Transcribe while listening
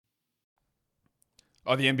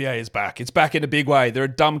Oh, the NBA is back. It's back in a big way. There are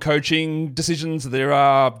dumb coaching decisions. There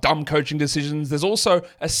are dumb coaching decisions. There's also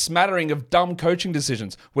a smattering of dumb coaching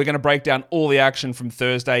decisions. We're going to break down all the action from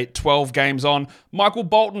Thursday, 12 games on. Michael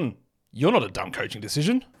Bolton, you're not a dumb coaching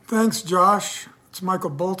decision. Thanks, Josh. It's Michael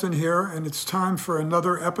Bolton here, and it's time for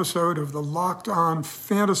another episode of the Locked On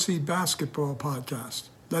Fantasy Basketball Podcast.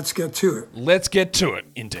 Let's get to it. Let's get to it,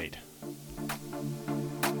 indeed.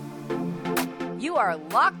 You are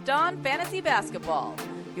Locked On Fantasy Basketball,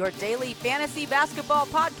 your daily fantasy basketball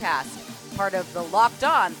podcast, part of the Locked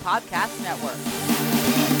On Podcast Network.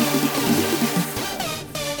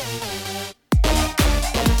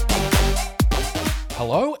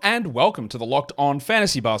 Hello and welcome to the Locked On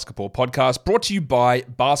Fantasy Basketball Podcast, brought to you by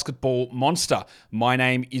Basketball Monster. My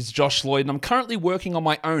name is Josh Lloyd, and I'm currently working on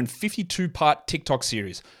my own 52-part TikTok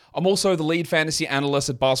series. I'm also the lead fantasy analyst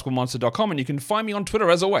at basketballmonster.com, and you can find me on Twitter,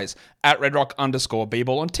 as always, at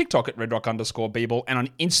redrock_bball, on TikTok at redrock_bball, and on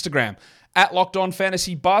Instagram at Locked On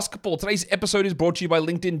Fantasy Basketball. Today's episode is brought to you by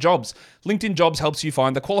LinkedIn Jobs. LinkedIn Jobs helps you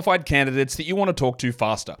find the qualified candidates that you want to talk to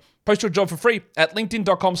faster. Post your job for free at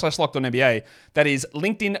linkedin.com/LockedOnNBA. That is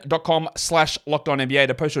linkedin.com/LockedOnNBA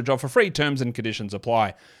to post your job for free. Terms and conditions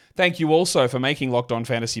apply. Thank you also for making Locked On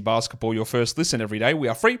Fantasy Basketball your first listen every day. We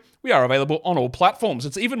are free. We are available on all platforms.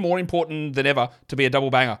 It's even more important than ever to be a double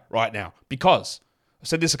banger right now because I've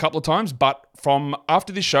said this a couple of times, but from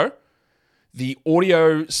after this show, the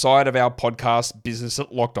audio side of our podcast business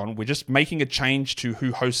at Locked On, we're just making a change to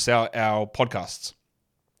who hosts our podcasts.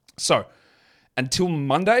 So until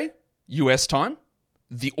Monday, US time,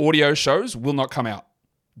 the audio shows will not come out.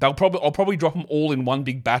 I'll probably drop them all in one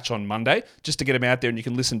big batch on Monday just to get them out there and you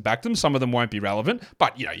can listen back to them. Some of them won't be relevant,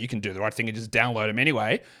 but you can do the right thing and just download them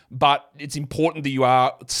anyway. But it's important that you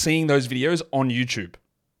are seeing those videos on YouTube.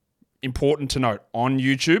 Important to note, on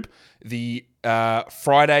YouTube, the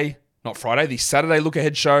Saturday Look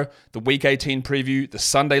Ahead show, the Week 18 preview, the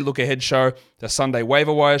Sunday Look Ahead show, the Sunday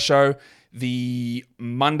Waiver Wire show, the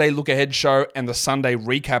Monday Look Ahead show, and the Sunday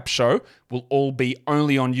Recap show will all be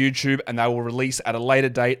only on YouTube, and they will release at a later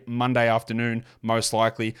date, Monday afternoon, most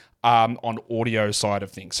likely, on audio side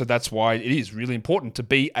of things. So that's why it is really important to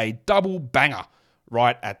be a double banger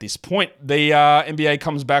right at this point. The NBA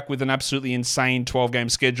comes back with an absolutely insane 12-game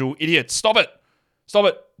schedule. Idiots, stop it. Stop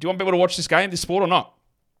it. Do you want people to watch this sport or not?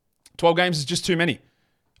 12 games is just too many.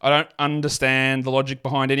 I don't understand the logic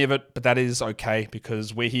behind any of it, but that is okay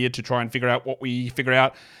because we're here to try and figure out what we figure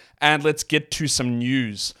out. And let's get to some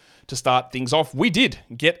news to start things off. We did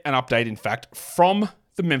get an update, in fact, from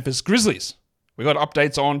the Memphis Grizzlies. We got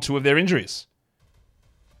updates on 2 of their injuries.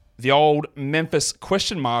 The old Memphis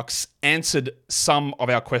question marks answered some of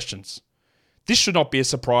our questions. This should not be a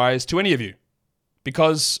surprise to any of you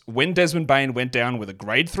because when Desmond Bane went down with a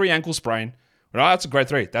grade 3 ankle sprain, well, that's a grade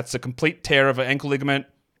 3. That's a complete tear of an ankle ligament.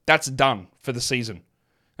 That's done for the season.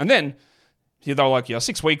 And then they were like,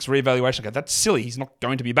 6 weeks reevaluation. Okay, that's silly. He's not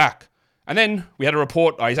going to be back. And then we had a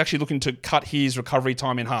report. He's actually looking to cut his recovery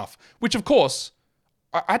time in half, which of course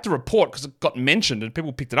I had to report because it got mentioned and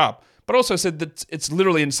people picked it up, but also said that it's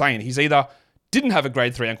literally insane. He's either didn't have a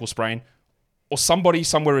grade 3 ankle sprain or somebody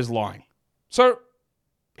somewhere is lying. So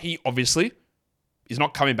he obviously is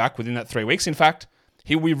not coming back within that 3 weeks. In fact,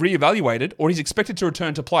 he will be reevaluated or he's expected to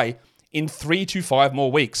return to play in 3 to 5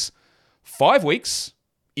 more weeks. 5 weeks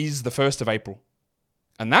is the 1st of April.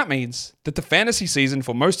 And that means that the fantasy season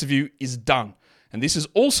for most of you is done. And this is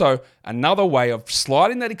also another way of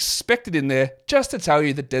sliding that expected in there just to tell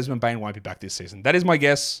you that Desmond Bane won't be back this season. That is my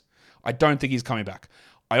guess. I don't think he's coming back.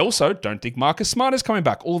 I also don't think Marcus Smart is coming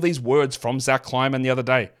back. All of these words from Zach Kleiman the other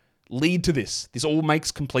day lead to this. This all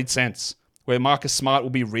makes complete sense. Where Marcus Smart will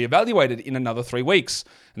be reevaluated in another 3 weeks.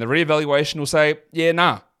 And the reevaluation will say,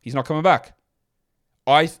 he's not coming back.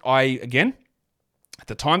 I again, at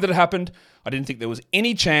the time that it happened, I didn't think there was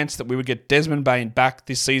any chance that we would get Desmond Bane back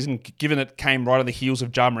this season, given it came right on the heels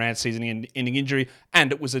of Ja Morant's season-ending injury,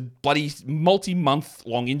 and it was a bloody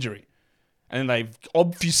multi-month-long injury. And they've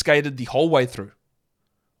obfuscated the whole way through.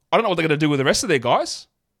 I don't know what they're going to do with the rest of their guys.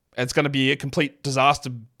 It's going to be a complete disaster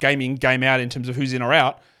game in, game out in terms of who's in or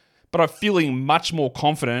out. But I'm feeling much more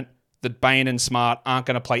confident that Bane and Smart aren't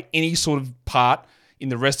going to play any sort of part in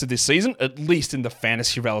the rest of this season, at least in the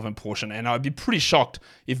fantasy relevant portion. And I'd be pretty shocked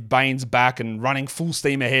if Bane's back and running full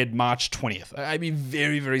steam ahead March 20th. I'd be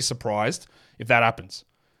very, very surprised if that happens.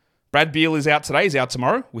 Brad Beal is out today. He's out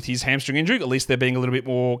tomorrow with his hamstring injury. At least they're being a little bit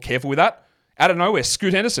more careful with that. Out of nowhere,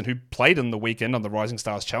 Scoot Henderson, who played on the weekend on the Rising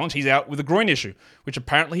Stars Challenge, he's out with a groin issue, which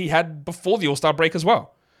apparently he had before the All-Star break as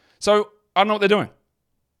well. So I don't know what they're doing.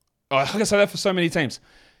 I can say that for so many teams.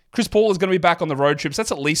 Chris Paul is going to be back on the road trips.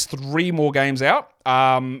 That's at least 3 more games out,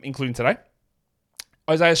 including today.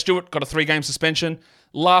 Isaiah Stewart got a 3-game suspension.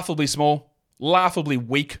 Laughably small, laughably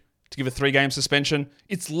weak to give a 3-game suspension.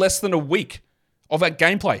 It's less than a week of that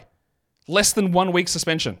gameplay. Less than 1 week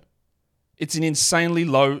suspension. It's an insanely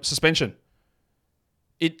low suspension.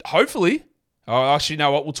 Hopefully, actually, you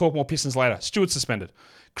know what? We'll talk more Pistons later. Stewart's suspended.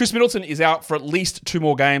 Chris Middleton is out for at least 2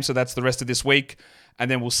 more games, so that's the rest of this week. And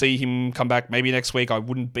then we'll see him come back maybe next week. I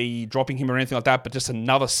wouldn't be dropping him or anything like that, but just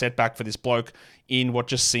another setback for this bloke in what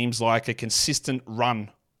just seems like a consistent run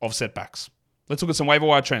of setbacks. Let's look at some waiver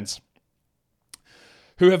wire trends.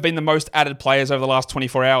 Who have been the most added players over the last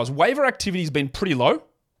 24 hours? Waiver activity has been pretty low,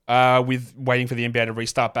 with waiting for the NBA to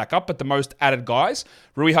restart back up, but the most added guys,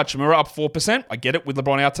 Rui Hachimura up 4%. I get it with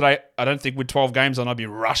LeBron out today. I don't think with 12 games on, I'd be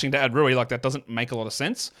rushing to add Rui. Like, that doesn't make a lot of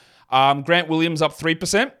sense. Grant Williams up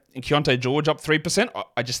 3%, and Keontae George up 3%.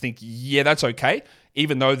 I just think, yeah, that's okay.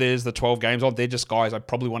 Even though there's the 12 games on, they're just guys I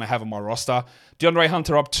probably want to have on my roster. DeAndre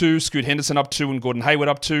Hunter up 2, Scoot Henderson up 2, and Gordon Hayward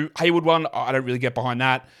up 2. Hayward 1, I don't really get behind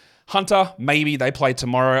that. Hunter, maybe they play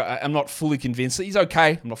tomorrow. I'm not fully convinced. He's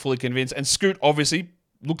okay. I'm not fully convinced. And Scoot, obviously,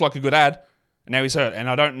 looked like a good ad, and now he's hurt. And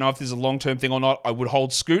I don't know if this is a long-term thing or not. I would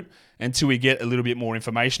hold Scoot until we get a little bit more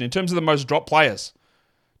information. In terms of the most dropped players,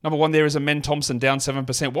 number 1 there is Amen Thompson, down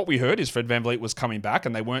 7%. What we heard is Fred VanVleet was coming back,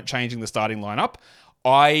 and they weren't changing the starting lineup.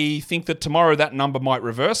 I think that tomorrow that number might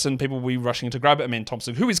reverse, and people will be rushing to grab Amen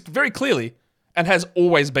Thompson, who is very clearly, and has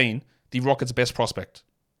always been, the Rockets' best prospect.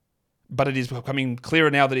 But it is becoming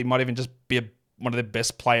clearer now that he might even just be one of their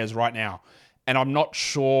best players right now. And I'm not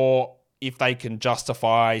sure if they can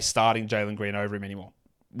justify starting Jalen Green over him anymore.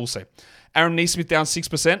 We'll see. Aaron Nesmith down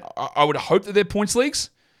 6%. I would hope that they're points leagues.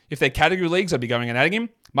 If they're category leagues, I'd be going and adding him.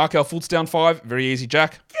 Markelle Fultz down 5%. Very easy,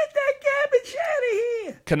 Jack. Get that garbage out of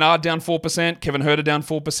here. Kennard down 4%. Kevin Huerter down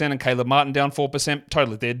 4%. And Caleb Martin down 4%.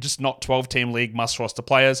 Totally. They're just not 12-team league must-roster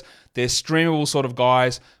players. They're streamable sort of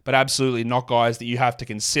guys, but absolutely not guys that you have to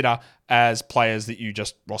consider as players that you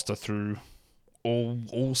just roster through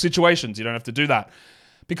all situations. You don't have to do that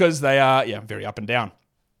because they are, very up and down.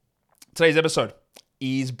 Today's episode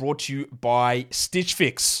is brought to you by Stitch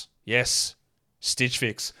Fix. Yes, Stitch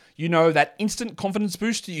Fix. You know that instant confidence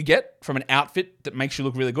boost that you get from an outfit that makes you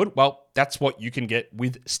look really good? Well, that's what you can get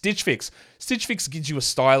with Stitch Fix. Stitch Fix gives you a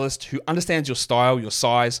stylist who understands your style, your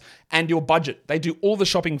size, and your budget. They do all the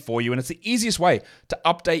shopping for you, and it's the easiest way to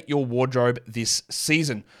update your wardrobe this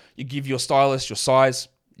season. You give your stylist your size,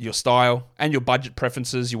 your style, and your budget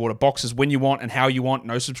preferences. You order boxes when you want and how you want,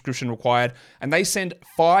 no subscription required. And they send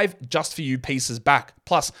 5 just for you pieces back,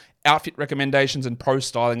 plus outfit recommendations and pro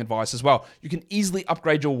styling advice as well. You can easily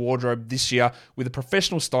upgrade your wardrobe this year with a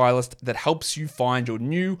professional stylist that helps you find your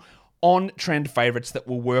new on-trend favorites that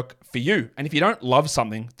will work for you. And if you don't love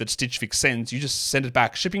something that Stitch Fix sends, you just send it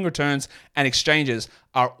back. Shipping, returns, and exchanges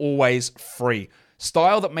are always free.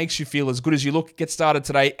 Style that makes you feel as good as you look. Get started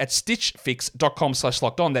today at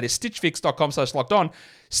stitchfix.com/lockedon. That is stitchfix.com/lockedon.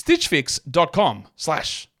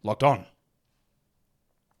 stitchfix.com/lockedon.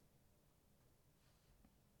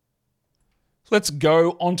 Let's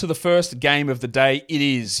go on to the first game of the day. It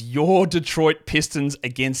is your Detroit Pistons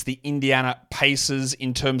against the Indiana Pacers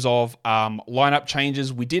in terms of lineup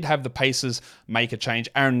changes. We did have the Pacers make a change.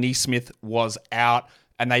 Aaron Nesmith was out,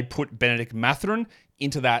 and they put Benedict Mathurin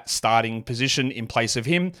into that starting position in place of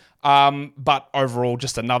him. But overall,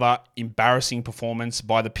 just another embarrassing performance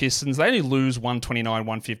by the Pistons. They only lose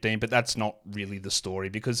 129-115, but that's not really the story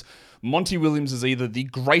because Monty Williams is either the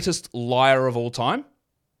greatest liar of all time,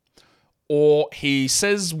 or he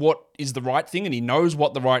says what is the right thing and he knows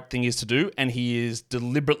what the right thing is to do, and he is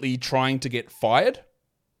deliberately trying to get fired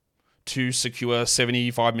to secure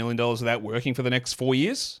 $75 million without working for the next 4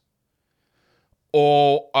 years.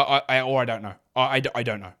 Or I don't know. I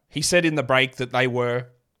don't know. He said in the break that they were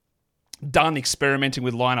done experimenting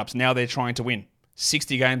with lineups. Now they're trying to win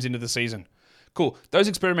 60 games into the season. Cool. Those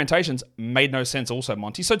experimentations made no sense also,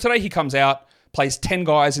 Monty. So today he comes out, plays 10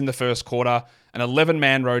 guys in the first quarter, an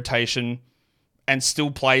 11-man rotation, and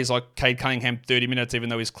still plays like Cade Cunningham 30 minutes, even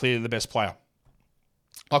though he's clearly the best player.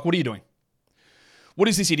 Like, what are you doing? What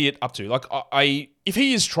is this idiot up to? Like, if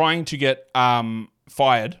he is trying to get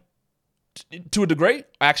fired, to a degree,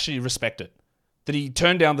 I actually respect it. That he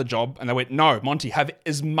turned down the job and they went, no, Monty, have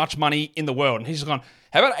as much money in the world. And he's just gone,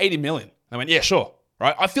 how about 80 million? They went, yeah, sure.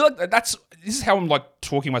 Right? I feel like this is how I'm like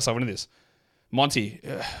talking myself into this. Monty,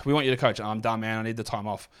 we want you to coach. I'm done, man. I need the time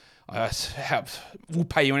off. We'll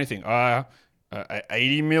pay you anything.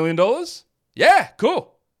 $80 million? Yeah,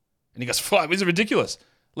 cool. And he goes, this is ridiculous.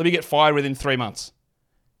 Let me get fired within 3 months.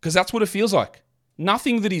 Because that's what it feels like.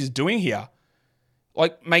 Nothing that he's doing here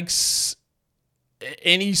like makes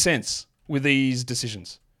any sense with these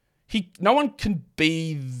decisions. No one can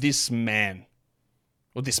be this man.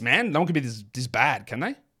 Or this man? No one can be this bad, can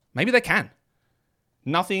they? Maybe they can.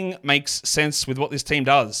 Nothing makes sense with what this team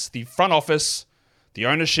does. The front office, the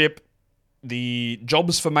ownership, the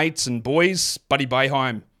jobs for mates and boys. Buddy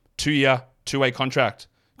Boeheim, 2-year, 2-way contract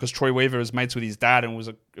because Troy Weaver is mates with his dad and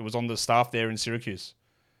was on the staff there in Syracuse.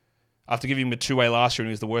 After giving him a 2-way last year and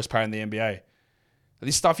he was the worst player in the NBA.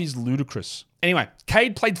 This stuff is ludicrous. Anyway,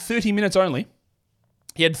 Cade played 30 minutes only.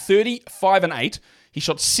 He had 35 and 8. He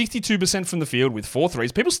shot 62% from the field with 4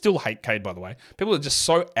 threes. People still hate Cade, by the way. People are just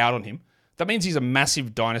so out on him. That means he's a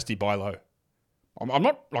massive dynasty buy low. I'm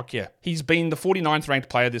not like, yeah. He's been the 49th ranked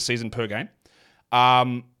player this season per game.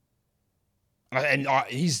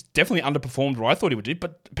 He's definitely underperformed what I thought he would do,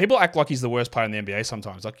 but people act like he's the worst player in the NBA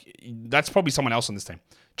sometimes. Like, that's probably someone else on this team,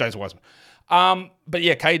 James Wiseman. But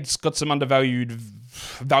yeah, Cade's got some undervalued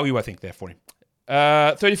value, I think, there for him.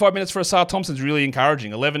 35 minutes for Asar Thompson's really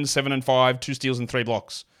encouraging. 11, 7, and 5, 2 steals and 3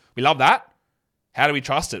 blocks. We love that. How do we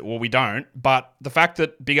trust it? Well, we don't. But the fact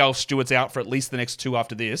that Big Al Stewart's out for at least the next 2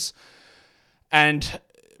 after this, and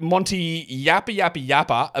Monty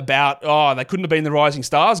yappa about, they couldn't have been the Rising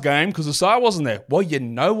Stars game because Asar wasn't there. Well, you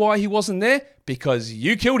know why he wasn't there? Because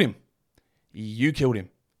you killed him. You killed him.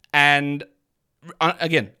 And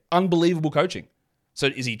again, unbelievable coaching. So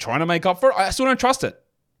is he trying to make up for it? I still don't trust it.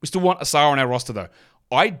 We still want Asar on our roster, though.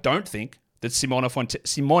 I don't think that Simone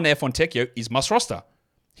Fontecchio is must roster.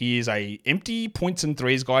 He is a empty points and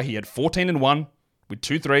threes guy. He had 14 and 1 with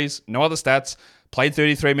 2 threes, no other stats, played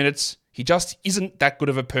 33 minutes. He just isn't that good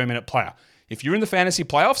of a per-minute player. If you're in the fantasy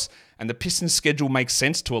playoffs and the Pistons' schedule makes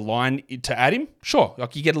sense to align to add him, sure,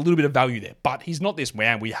 like you get a little bit of value there. But he's not this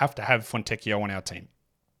man. We have to have Fontecchio on our team.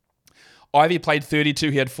 Ivy played 32.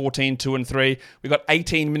 He had 14, 2 and 3. We got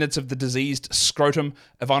 18 minutes of the diseased scrotum.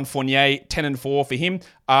 Evan Fournier, 10 and 4 for him.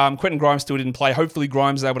 Quentin Grimes still didn't play. Hopefully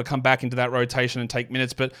Grimes is able to come back into that rotation and take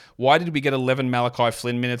minutes. But why did we get 11 Malachi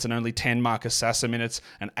Flynn minutes and only 10 Marcus Sasser minutes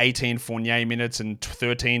and 18 Fournier minutes and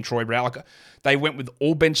 13 Troy Brown? Like, they went with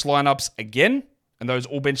all bench lineups again. And those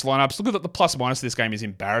all-bench lineups, look at the plus-minus of this game is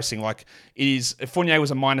embarrassing. Like, Fournier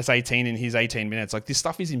was a minus 18 in his 18 minutes. Like, this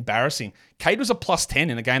stuff is embarrassing. Cade was a plus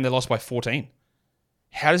 10 in a game they lost by 14.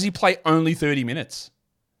 How does he play only 30 minutes?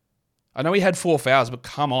 I know he had 4 fouls, but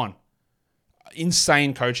come on.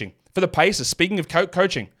 Insane coaching. For the Pacers, speaking of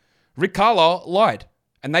coaching, Rick Carlisle lied,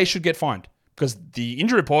 and they should get fined because the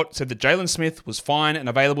injury report said that Jalen Smith was fine and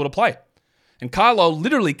available to play. And Carlisle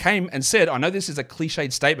literally came and said, I know this is a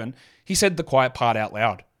cliched statement, he said the quiet part out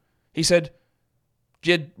loud. He said,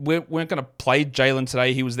 Jed, we weren't going to play Jalen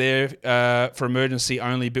today. He was there for emergency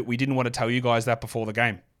only, but we didn't want to tell you guys that before the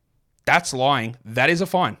game. That's lying. That is a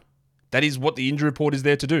fine. That is what the injury report is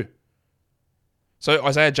there to do. So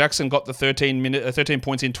Isaiah Jackson got the 13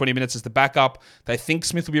 points in 20 minutes as the backup. They think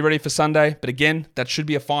Smith will be ready for Sunday, but again, that should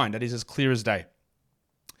be a fine. That is as clear as day.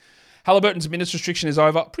 Halliburton's minutes restriction is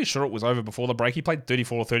over. Pretty sure it was over before the break. He played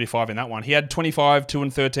 34 or 35 in that one. He had 25, 2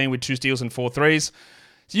 and 13 with 2 steals and 4 threes.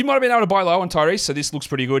 So you might have been able to buy low on Tyrese, so this looks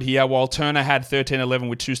pretty good here, while Turner had 13-11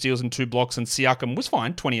 with 2 steals and 2 blocks, and Siakam was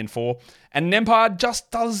fine, 20 and 4. And Nembhard just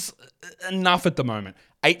does enough at the moment.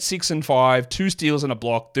 8, 6 and 5, 2 steals and a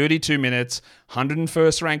block, 32 minutes,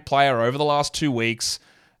 101st ranked player over the last 2 weeks.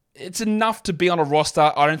 It's enough to be on a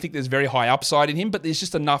roster. I don't think there's very high upside in him, but there's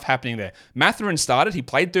just enough happening there. Mathurin started. He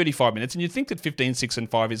played 35 minutes, and you'd think that 15, 6, and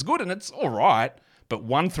 5 is good, and it's all right. But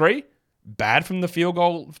 1-3, bad from the field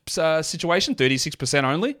goal situation, 36%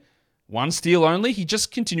 only. 1 steal only. He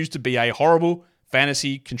just continues to be a horrible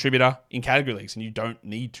fantasy contributor in category leagues, and you don't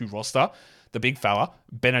need to roster the big fella,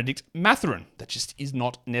 Benedict Mathurin. That just is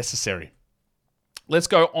not necessary. Let's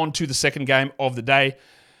go on to the second game of the day.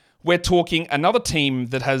 We're talking another team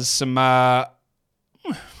that has some, I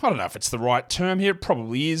don't know if it's the right term here, it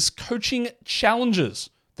probably is, coaching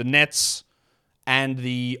challenges. The Nets and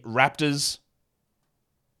the Raptors.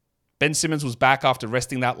 Ben Simmons was back after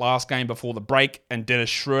resting that last game before the break, and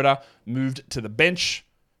Dennis Schroeder moved to the bench.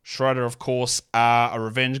 Schroeder, of course, a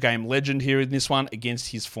revenge game legend here in this one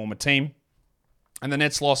against his former team. And the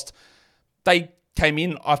Nets lost. They came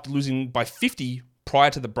in after losing by 50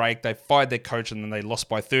 prior to the break. They fired their coach and then they lost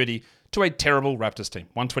by 30 to a terrible Raptors team,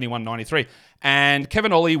 121-93. And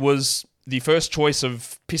Kevin Ollie was the first choice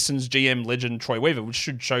of Pistons GM legend Troy Weaver, which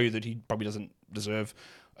should show you that he probably doesn't deserve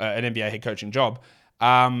an NBA head coaching job.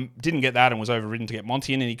 Didn't get that and was overridden to get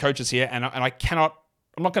Monty in, and he coaches here. And I'm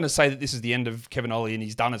not going to say that this is the end of Kevin Ollie and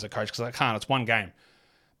he's done as a coach because I can't. It's one game.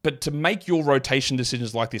 But to make your rotation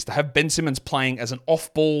decisions like this, to have Ben Simmons playing as an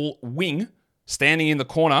off-ball wing, standing in the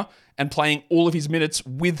corner and playing all of his minutes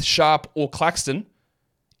with Sharp or Claxton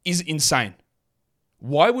is insane.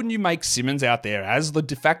 Why wouldn't you make Simmons out there as the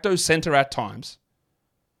de facto center at times,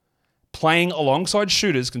 playing alongside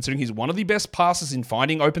shooters, considering he's one of the best passers in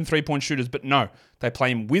finding open three-point shooters, but no, they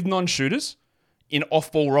play him with non-shooters in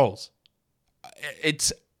off-ball roles.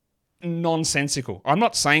 It's nonsensical. I'm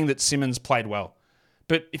not saying that Simmons played well,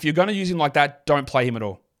 but if you're going to use him like that, don't play him at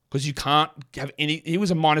all, because you can't have any... He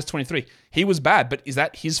was a minus 23. He was bad, but is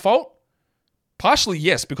that his fault? Partially,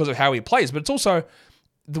 yes, because of how he plays, but it's also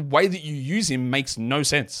the way that you use him makes no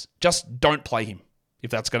sense. Just don't play him if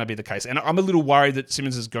that's going to be the case. And I'm a little worried that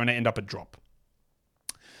Simmons is going to end up a drop.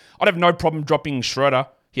 I'd have no problem dropping Schroeder.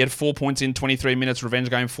 He had 4 points in 23 minutes, revenge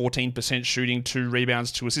game, 14% shooting, 2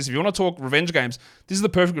 rebounds, 2 assists. If you want to talk revenge games, this is the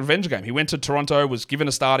perfect revenge game. He went to Toronto, was given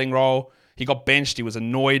a starting role. He got benched. He was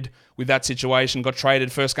annoyed with that situation, got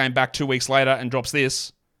traded, first game back 2 weeks later and drops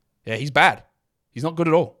this. Yeah, he's bad. He's not good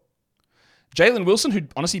at all. Jalen Wilson,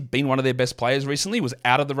 who'd honestly been one of their best players recently, was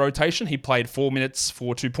out of the rotation. He played 4 minutes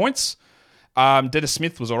for 2 points. Dennis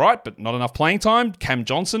Smith was all right, but not enough playing time. Cam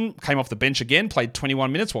Johnson came off the bench again, played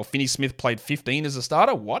 21 minutes, while Finney Smith played 15 as a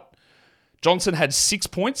starter. What? Johnson had 6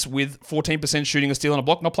 points with 14% shooting, a steal, and a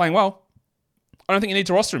block. Not playing well. I don't think you need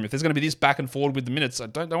to roster him. If there's going to be this back and forward with the minutes,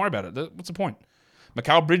 don't worry about it. What's the point?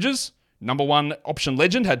 Mikal Bridges, number 1 option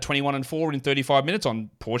legend, had 21 and 4 in 35 minutes on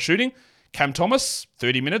poor shooting. Cam Thomas,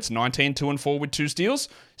 30 minutes, 19, 2 and 4 with 2 steals.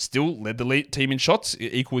 Still led the team in shots,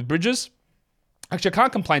 equal with Bridges. Actually, I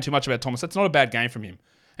can't complain too much about Thomas. That's not a bad game from him.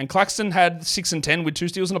 And Claxton had 6 and 10 with 2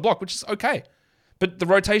 steals and a block, which is okay. But the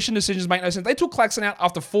rotation decisions make no sense. They took Claxton out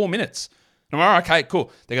after 4 minutes. And I'm like, okay, cool.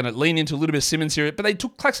 They're going to lean into a little bit of Simmons here. But they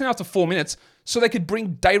took Claxton out after 4 minutes so they could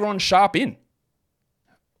bring Day'Ron Sharpe in.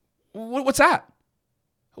 What's that?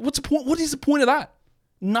 What's the point? What is the point of that?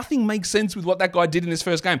 Nothing makes sense with what that guy did in his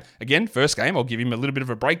first game. Again, first game, I'll give him a little bit of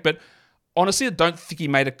a break. But honestly, I don't think he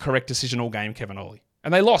made a correct decision all game, Kevin Ollie.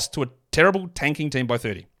 And they lost to a terrible tanking team by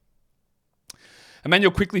 30.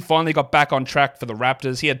 Emmanuel quickly finally got back on track for the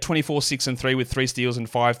Raptors. He had 24, 6 and 3 with 3 steals and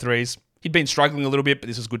 5 threes. He'd been struggling a little bit, but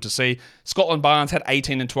this is good to see. Scotland Barnes had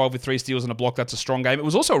 18 and 12 with 3 steals and a block. That's a strong game. It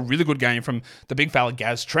was also a really good game from the big fella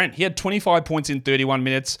Gaz Trent. He had 25 points in 31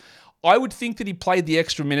 minutes. I would think that he played the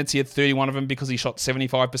extra minutes. He had 31 of them because he shot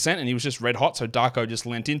 75% and he was just red hot, so Darko just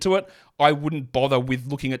lent into it. I wouldn't bother with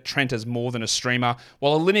looking at Trent as more than a streamer.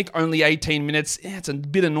 While Olynyk only 18 minutes, it's a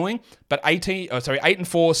bit annoying, but 8 and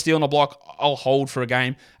 4, steal and a block, I'll hold for a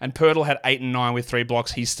game. And Pirtle had 8 and 9 with 3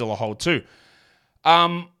 blocks. He's still a hold too.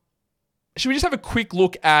 Should we just have a quick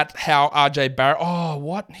look at how RJ Barrett... Oh,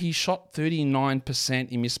 what? He shot 39%.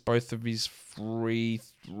 He missed both of his free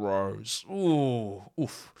throws. Ooh,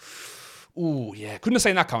 oof. Ooh, yeah. Couldn't have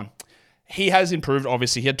seen that coming. He has improved,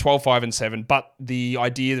 obviously. He had 12, 5, and 7, but the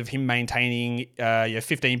idea of him maintaining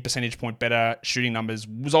 15 percentage point better shooting numbers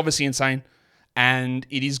was obviously insane, and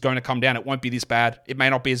it is going to come down. It won't be this bad. It may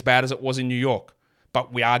not be as bad as it was in New York,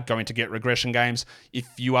 but we are going to get regression games. If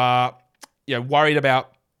you are worried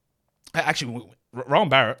about... Actually, Rowan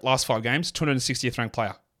Barrett, last 5 games, 260th ranked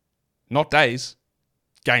player. Not days,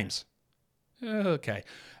 games. Okay.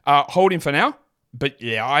 Hold him for now. But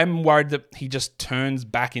yeah, I'm worried that he just turns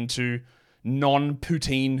back into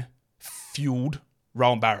non-Poutine fueled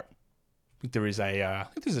Rowan Barrett. I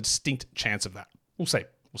think there's a distinct chance of that. We'll see.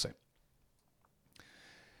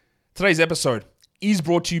 Today's episode is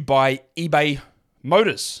brought to you by eBay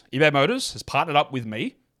Motors. eBay Motors has partnered up with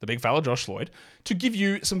me, the big fella Josh Lloyd, to give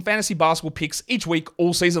you some fantasy basketball picks each week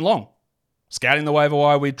all season long. Scouting the waiver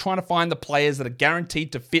wire, we're trying to find the players that are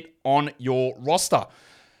guaranteed to fit on your roster.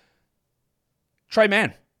 Tre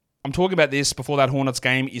Mann. I'm talking about this before that Hornets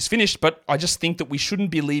game is finished, but I just think that we shouldn't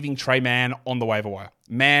be leaving Tre Mann on the waiver wire.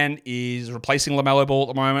 Mann is replacing LaMelo Ball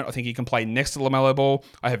at the moment. I think he can play next to LaMelo Ball.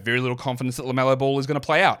 I have very little confidence that LaMelo Ball is going to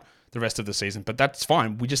play out the rest of the season, but that's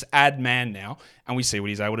fine. We just add Mann now, and we see what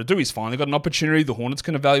he's able to do. He's finally got an opportunity. The Hornets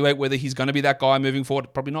can evaluate whether he's going to be that guy moving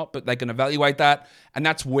forward. Probably not, but they can evaluate that, and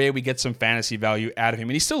that's where we get some fantasy value out of him.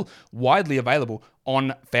 And he's still widely available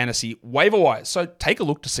on fantasy waiver wires. So take a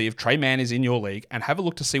look to see if Tre Mann is in your league, and have a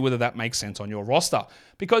look to see whether that makes sense on your roster.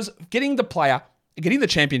 Because getting the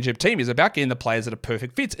championship team is about getting the players that are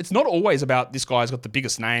perfect fits. It's not always about this guy's got the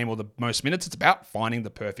biggest name or the most minutes. It's about finding the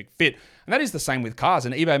perfect fit. And that is the same with cars.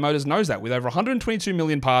 And eBay Motors knows that. With over 122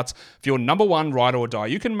 million parts for your number one ride or die,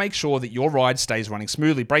 you can make sure that your ride stays running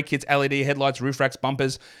smoothly. Brake kits, LED headlights, roof racks,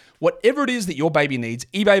 bumpers, whatever it is that your baby needs,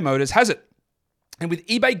 eBay Motors has it. And with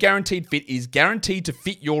eBay Guaranteed Fit is guaranteed to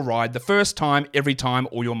fit your ride the first time, every time,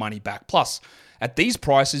 or your money back. Plus, at these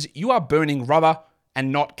prices, you are burning rubber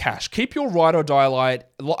and not cash. Keep your ride or die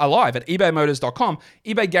alive at ebaymotors.com.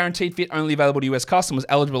 eBay Guaranteed Fit only available to US customers,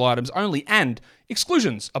 eligible items only, and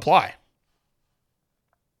exclusions apply.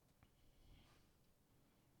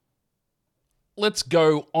 let's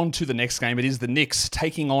go on to the next game. It is the Knicks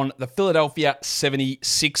taking on the Philadelphia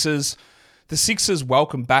 76ers. The Sixers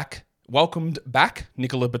welcomed back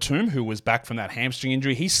Nicola Batum, who was back from that hamstring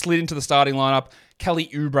injury. He slid into the starting lineup. Kelly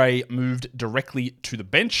Oubre moved directly to the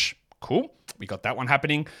bench. Cool. We got that one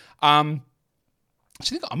happening. I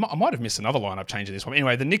think I might have missed another lineup change in this one.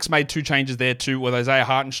 Anyway, the Knicks made 2 changes there too, with Isaiah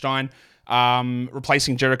Hartenstein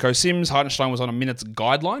replacing Jericho Sims. Hartenstein was on a minutes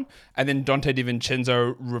guideline. And then Dante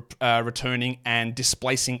DiVincenzo returning and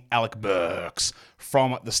displacing Alec Burks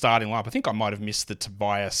from the starting lineup. I think I might have missed the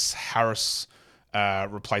Tobias Harris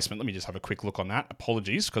replacement. Let me just have a quick look on that.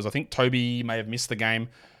 Apologies, because I think Toby may have missed the game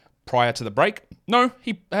prior to the break. No,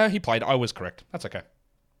 he played. I was correct. That's okay.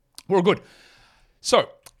 We're all good. So,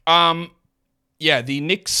 the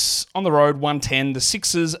Knicks on the road, 110. The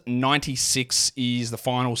Sixers, 96 is the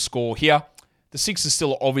final score here. The Sixers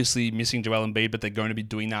still obviously missing Joel Embiid, but they're going to be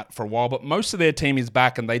doing that for a while. But most of their team is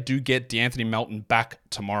back, and they do get DeAnthony Melton back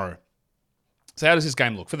tomorrow. So how does this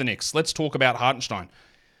game look for the Knicks? Let's talk about Hartenstein.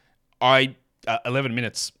 11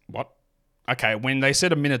 minutes. What? Okay, when they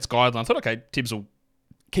said a minutes guideline, I thought, okay, Tibbs will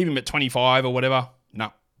keep him at 25 or whatever.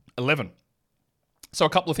 No, 11. So a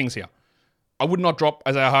couple of things here. I would not drop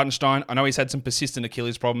Isaiah Hartenstein. I know he's had some persistent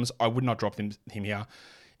Achilles problems. I would not drop him here.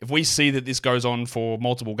 If we see that this goes on for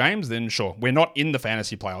multiple games, then sure. We're not in the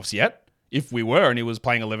fantasy playoffs yet. If we were and he was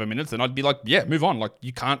playing 11 minutes, then I'd be like, yeah, move on. Like,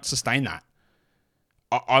 you can't sustain that.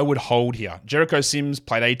 I would hold here. Jericho Sims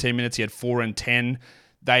played 18 minutes. He had 4 and 10.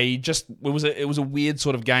 It was a weird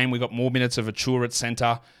sort of game. We got more minutes of Achua at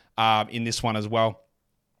center in this one as well.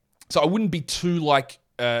 So I wouldn't be too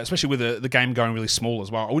especially with the game going really small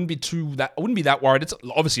as well. I wouldn't be that worried. It's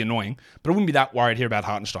obviously annoying, but I wouldn't be that worried here about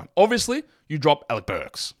Hartenstein. Obviously, you drop Alec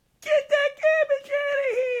Burks. Get that garbage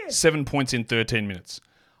out of here! 7 points in 13 minutes.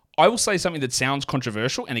 I will say something that sounds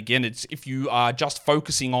controversial, and again, it's if you are just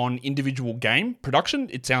focusing on individual game production,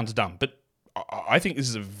 it sounds dumb. But I think this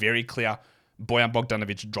is a very clear Bojan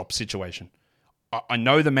Bogdanovic drop situation. I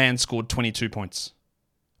know the man scored 22 points.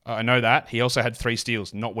 I know that. He also had 3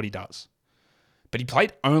 steals, not what he does. But he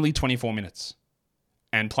played only 24 minutes.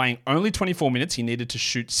 And playing only 24 minutes, he needed to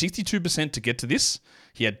shoot 62% to get to this.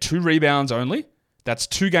 He had 2 rebounds only. That's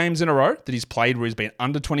 2 games in a row that he's played where he's been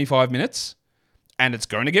under 25 minutes. And it's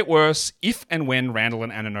going to get worse if and when Randall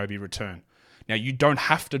and Anunoby return. Now, you don't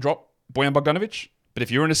have to drop Bojan Bogdanovic, but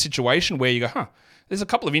if you're in a situation where you go, there's a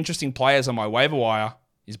couple of interesting players on my waiver wire.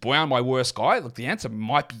 Is Bojan my worst guy? Look, the answer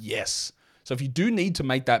might be yes. So if you do need to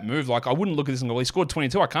make that move, I wouldn't look at this and go, well, he scored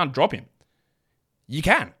 22, I can't drop him. You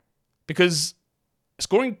can. Because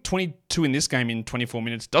scoring 22 in this game in 24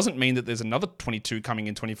 minutes doesn't mean that there's another 22 coming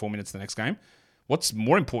in 24 minutes the next game. What's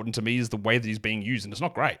more important to me is the way that he's being used, and it's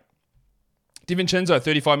not great. DiVincenzo,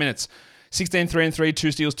 35 minutes. 16, 3 and 3,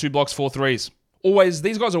 2 steals, 2 blocks, 4 threes.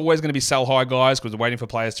 These guys are always going to be sell-high guys because they're waiting for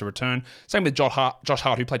players to return. Same with Josh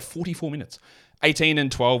Hart, who played 44 minutes. 18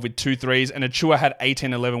 and 12 with 2 threes, and Achua had 18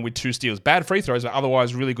 and 11 with 2 steals. Bad free throws, but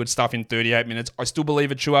otherwise really good stuff in 38 minutes. I still believe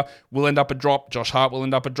Achua will end up a drop. Josh Hart will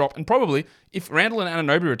end up a drop. And probably, if Randall and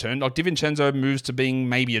Anunoby return, DiVincenzo moves to being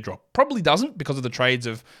maybe a drop. Probably doesn't because of the trades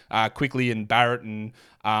of Quickly and Barrett and...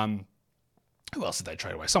 who else did they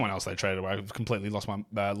trade away? Someone else they traded away. I've completely lost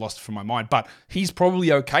from my mind. But he's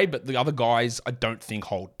probably okay, but the other guys I don't think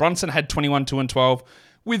hold. Brunson had 21, 2 and 12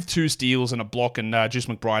 with 2 steals and a block, and Juice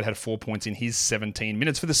McBride had 4 points in his 17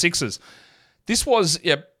 minutes for the Sixers. This was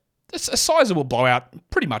a sizable blowout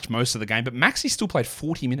pretty much most of the game, but Maxey still played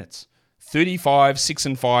 40 minutes. 35, 6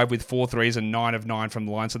 and 5 with 4 threes and 9 of 9 from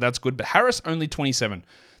the line, so that's good. But Harris only 27.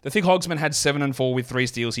 The Thick Hogsman had 7 and 4 with 3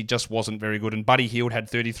 steals. He just wasn't very good. And Buddy Hield had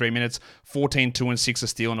 33 minutes, 14, 2 and 6, a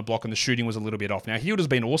steal and a block, and the shooting was a little bit off. Now, Hield has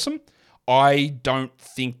been awesome. I don't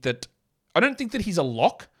think that he's a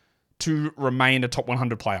lock to remain a top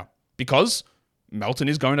 100 player because Melton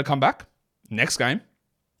is going to come back next game.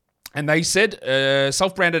 And they said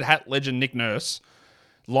self-branded hat legend Nick Nurse,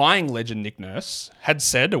 lying legend Nick Nurse, had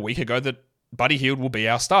said a week ago that Buddy Hield will be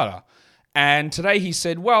our starter. And today he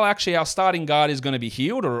said, well, actually, our starting guard is going to be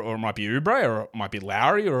Hield, or it might be Oubre, or it might be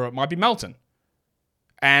Lowry, or it might be Melton.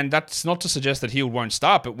 And that's not to suggest that Hield won't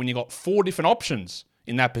start, but when you've got 4 different options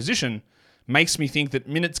in that position, makes me think that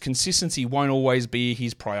minutes consistency won't always be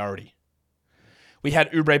his priority. We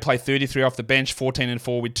had Oubre play 33 off the bench, 14 and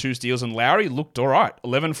 4 with 2 steals, and Lowry looked all right.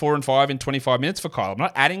 11, 4 and 5 in 25 minutes for Kyle. I'm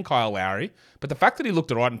not adding Kyle Lowry, but the fact that he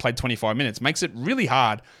looked all right and played 25 minutes makes it really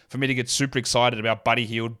hard for me to get super excited about Buddy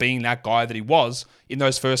Hield being that guy that he was in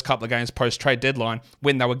those first couple of games post-trade deadline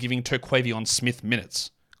when they were giving Terquavion Smith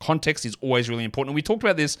minutes. Context is always really important. And we talked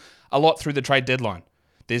about this a lot through the trade deadline.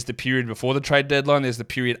 There's the period before the trade deadline. There's the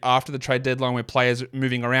period after the trade deadline where players are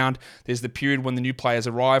moving around. There's the period when the new players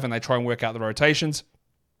arrive and they try and work out the rotations.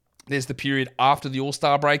 There's the period after the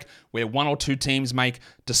All-Star break where one or two teams make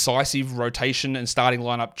decisive rotation and starting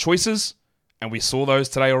lineup choices. And we saw those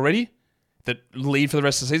today already that lead for the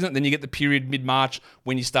rest of the season. Then you get the period mid-March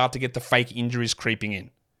when you start to get the fake injuries creeping in.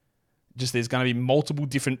 Just there's going to be multiple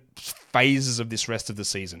different phases of this rest of the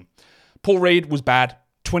season. Paul Reed was bad.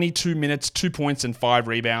 22 minutes, 2 points and 5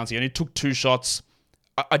 rebounds. He only took 2 shots.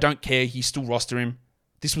 I don't care. He still roster him.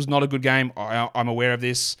 This was not a good game. I'm aware of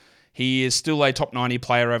this. He is still a top 90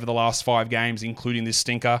 player over the last 5 games, including this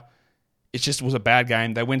stinker. It just was a bad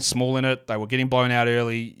game. They went small in it. They were getting blown out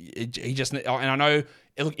early. And I know,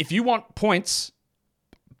 look, if you want points,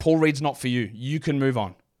 Paul Reed's not for you. You can move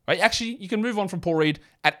on. Right? Actually, you can move on from Paul Reed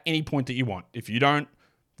at any point that you want. If you don't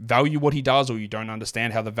value what he does or you don't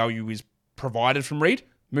understand how the value is provided from Reed,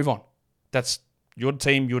 move on. That's your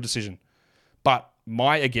team, your decision. But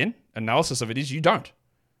my, again, analysis of it is you don't.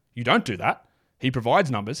 You don't do that. He provides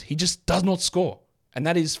numbers. He just does not score. And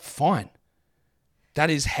that is fine. That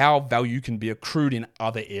is how value can be accrued in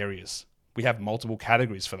other areas. We have multiple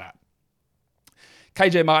categories for that.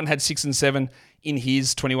 KJ Martin had 6 and 7 in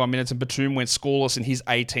his 21 minutes and Batum went scoreless in his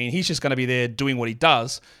 18. He's just going to be there doing what he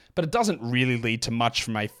does, but it doesn't really lead to much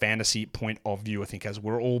from a fantasy point of view, I think, as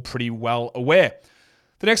we're all pretty well aware.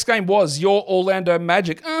 The next game was your Orlando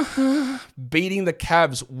Magic beating the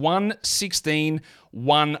Cavs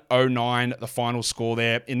 116-109, the final score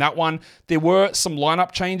there. In that one, there were some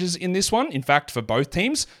lineup changes in this one. In fact, for both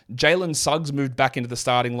teams, Jalen Suggs moved back into the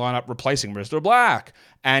starting lineup, replacing Mr. Black.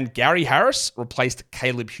 And Gary Harris replaced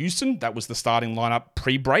Caleb Houston. That was the starting lineup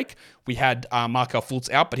pre-break. We had Markelle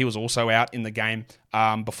Fultz out, but he was also out in the game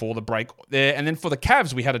before the break there. And then for the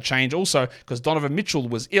Cavs, we had a change also because Donovan Mitchell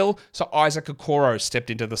was ill, so Isaac Okoro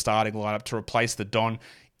stepped into the starting lineup to replace the Don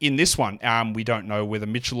in this one. We don't know whether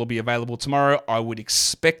Mitchell will be available tomorrow. I would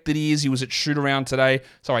expect that he is. He was at shoot-around today,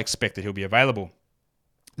 so I expect that he'll be available.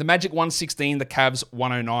 The Magic 116, the Cavs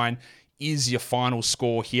 109 is your final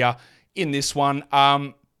score here in this one.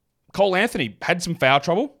 Cole Anthony had some foul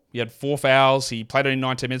trouble. He had 4 fouls. He played only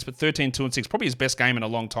 19 minutes, but 13, 2, and 6. Probably his best game in a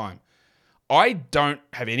long time. I don't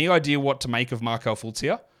have any idea what to make of Markelle Fultz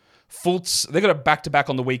here. Fultz, they got a back-to-back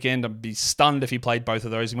on the weekend. I'd be stunned if he played both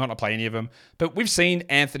of those. He might not play any of them. But we've seen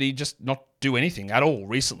Anthony just not do anything at all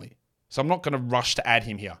recently. So I'm not going to rush to add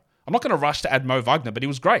him here. I'm not going to rush to add Mo Wagner, but he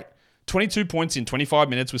was great. 22 points in 25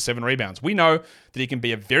 minutes with 7 rebounds. We know that he can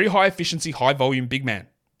be a very high-efficiency, high-volume big man.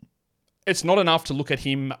 It's not enough to look at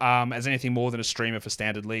him as anything more than a streamer for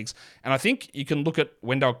standard leagues. And I think you can look at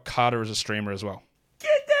Wendell Carter as a streamer as well.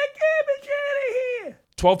 Get that garbage out of here!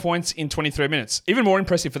 12 points in 23 minutes. Even more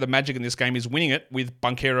impressive for the Magic in this game is winning it with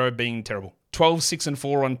Banchero being terrible. 12, 6, and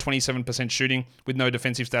 4 on 27% shooting with no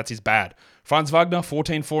defensive stats is bad. Franz Wagner,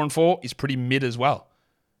 14, 4, and 4 is pretty mid as well.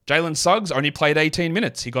 Jalen Suggs only played 18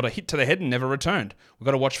 minutes. He got a hit to the head and never returned. We've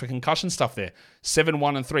got to watch for concussion stuff there. 7,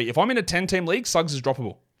 1, and 3. If I'm in a 10-team league, Suggs is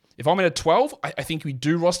droppable. If I'm in a 12, I think we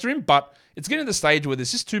do roster him, but it's getting to the stage where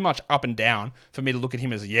there's just too much up and down for me to look at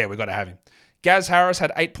him as, yeah, we've got to have him. Gaz Harris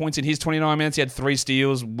had 8 points in his 29 minutes. He had 3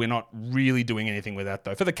 steals. We're not really doing anything with that,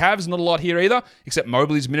 though. For the Cavs, not a lot here either, except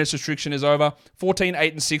Mobley's minutes restriction is over. 14,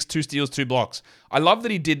 8, and 6, 2 steals, 2 blocks. I love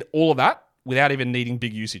that he did all of that without even needing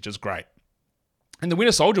big usage. It's great. And the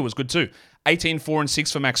Winter Soldier was good too. 18, 4, and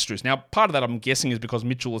 6 for Max Strus. Now, part of that I'm guessing is because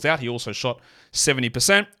Mitchell was out. He also shot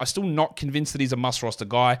 70%. I'm still not convinced that he's a must-roster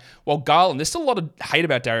guy. While Garland, there's still a lot of hate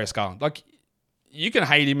about Darius Garland. Like, you can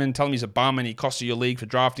hate him and tell him he's a bum and he cost you your league for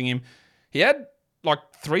drafting him. He had,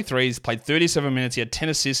 3 threes, played 37 minutes, he had 10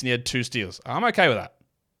 assists, and he had 2 steals. I'm okay with that.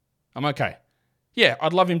 I'm okay. Yeah,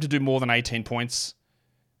 I'd love him to do more than 18 points.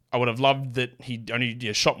 I would have loved that he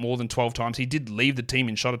only shot more than 12 times. He did leave the team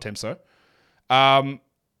in shot attempts, though.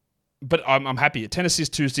 But I'm happy. 10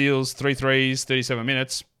 assists, 2 steals, 3 threes, 37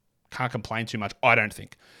 minutes. Can't complain too much, I don't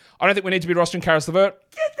think. I don't think we need to be rostering Karis LeVert.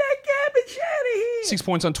 Get that garbage out of here! 6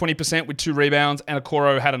 points on 20% with 2 rebounds, and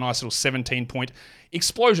Okoro had a nice little 17-point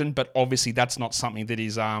explosion, but obviously that's not something that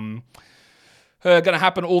is going to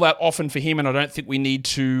happen all that often for him, and I don't think we need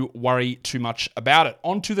to worry too much about it.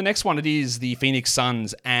 On to the next one. It is the Phoenix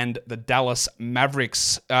Suns and the Dallas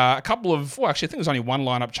Mavericks. A couple of, I think there's only one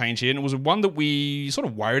lineup change here, and it was one that we sort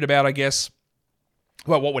of worried about, I guess,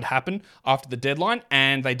 about what would happen after the deadline,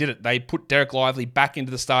 and they did it. They put Derek Lively back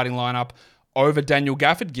into the starting lineup over Daniel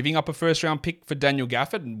Gafford, giving up a first-round pick for Daniel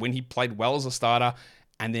Gafford, and when he played well as a starter,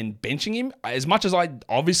 and then benching him. As much as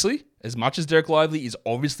Derek Lively is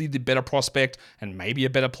obviously the better prospect and maybe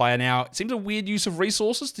a better player now, it seems a weird use of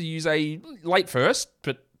resources to use a late first,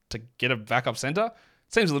 but to get a backup center,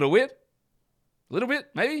 seems a little weird. A little bit,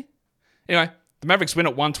 maybe? Anyway, the Mavericks win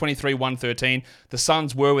at 123-113. The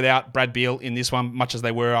Suns were without Brad Beal in this one, much as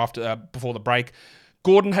they were before the break.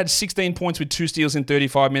 Gordon had 16 points with 2 steals in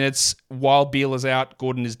 35 minutes. While Beal is out,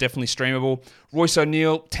 Gordon is definitely streamable. Royce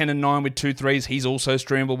O'Neal, 10-9 with 2 threes. He's also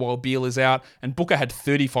streamable while Beal is out. And Booker had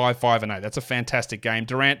 35, 5-8. That's a fantastic game.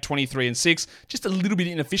 Durant, 23-6. Just a little bit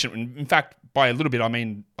inefficient. In fact, by a little bit, I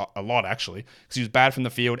mean a lot, actually. Because he was bad from the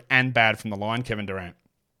field and bad from the line, Kevin Durant.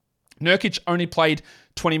 Nurkic only played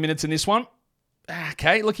 20 minutes in this one.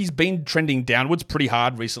 Okay, look, he's been trending downwards pretty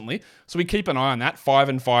hard recently, so we keep an eye on that.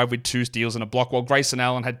 5-5 with 2 steals and a block, while Grayson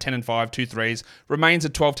Allen had 10-5, 2 threes. Remains a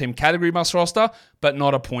 12-team category must roster, but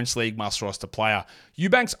not a points league must roster player.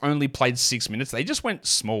 Eubanks only played 6 minutes. They just went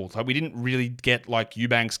small. Like, we didn't really get like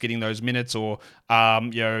Eubanks getting those minutes, or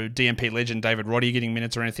DMP legend David Roddy getting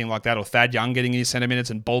minutes or anything like that, or Thad Young getting his center minutes,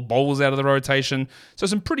 and Bol was out of the rotation. So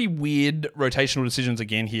some pretty weird rotational decisions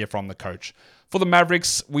again here from the coach. For the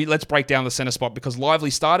Mavericks, let's break down the center spot, because Lively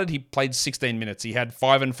started. He played 16 minutes. He had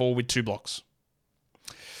 5-4 with 2 blocks.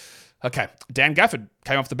 Okay, Dan Gafford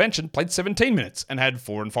came off the bench and played 17 minutes and had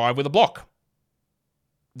 4-5 with a block.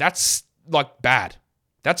 That's like bad.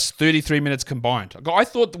 That's 33 minutes combined. I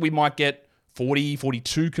thought that we might get 40,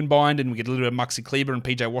 42 combined, and we get a little bit of Maxi Kleber and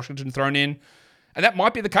PJ Washington thrown in. And that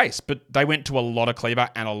might be the case, but they went to a lot of Kleber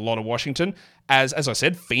and a lot of Washington. As I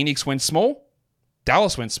said, Phoenix went small.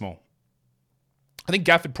 Dallas went small. I think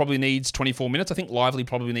Gafford probably needs 24 minutes. I think Lively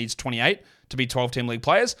probably needs 28 to be 12-team league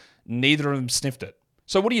players. Neither of them sniffed it.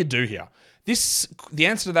 So what do you do here? The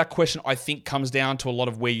answer to that question, I think, comes down to a lot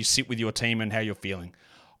of where you sit with your team and how you're feeling.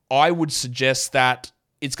 I would suggest that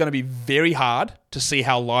it's going to be very hard to see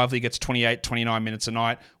how Lively gets 28, 29 minutes a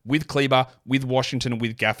night with Kleber, with Washington, and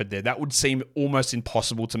with Gafford there. That would seem almost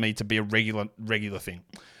impossible to me to be a regular thing.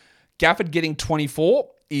 Gafford getting 24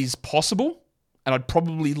 is possible, and I'd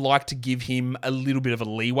probably like to give him a little bit of a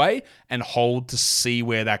leeway and hold to see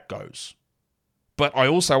where that goes. But I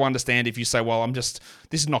also understand if you say, well, this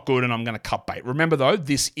is not good and I'm going to cut bait. Remember, though,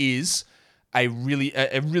 this is a really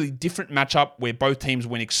different matchup where both teams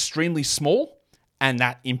went extremely small, and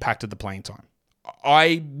that impacted the playing time.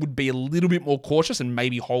 I would be a little bit more cautious and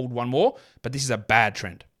maybe hold one more, but this is a bad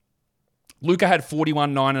trend. Luka had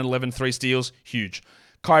 41, 9, and 11 3 steals. Huge.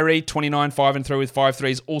 Kyrie, 29, 5-3 with 5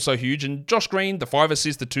 threes, also huge. And Josh Green, the 5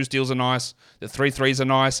 assists, the 2 steals are nice. The 3 threes are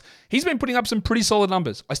nice. He's been putting up some pretty solid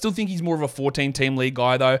numbers. I still think he's more of a 14-team league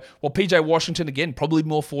guy, though. While PJ Washington, again, probably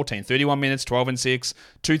more 14. 31 minutes, 12-6,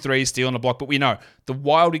 2 threes, steal and a block. But we know the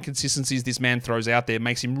wild inconsistencies this man throws out there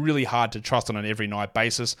makes him really hard to trust on an every night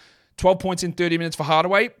basis. 12 points in 30 minutes for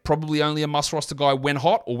Hardaway. Probably only a must-roster guy when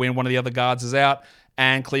hot or when one of the other guards is out.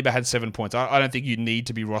 And Kleber had 7 points. I don't think you need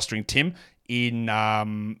to be rostering Tim in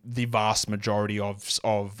the vast majority of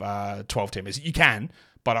 12-teamers. You can,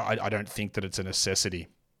 but I don't think that it's a necessity.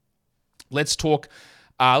 Let's talk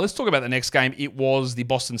about the next game. It was the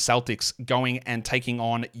Boston Celtics going and taking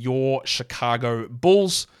on your Chicago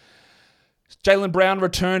Bulls. Jaylen Brown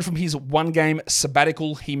returned from his 1-game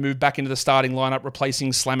sabbatical. He moved back into the starting lineup,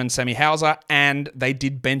 replacing Slam and Sammy Hauser, and they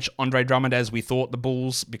did bench Andre Drummond, as we thought, the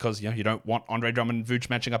Bulls, because you don't want Andre Drummond and Vooch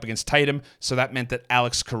matching up against Tatum, so that meant that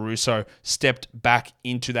Alex Caruso stepped back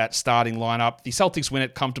into that starting lineup. The Celtics win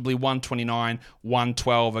it comfortably,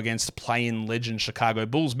 129-112 against play-in legend Chicago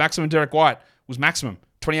Bulls. Maximum Derek White was maximum.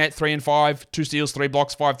 28, 3 and 5, 2 steals, 3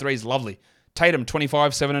 blocks, 5 threes, lovely. Tatum,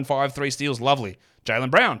 25, 7 and 5, 3 steals, lovely.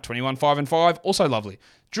 Jaylen Brown, 21, 5 and 5, also lovely.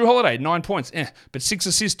 Drew Holiday, 9 points, but 6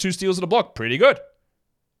 assists, 2 steals and a block, pretty good.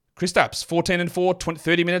 Kristaps, 14 and 4,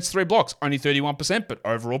 30 minutes, 3 blocks, only 31%, but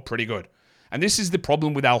overall pretty good. And this is the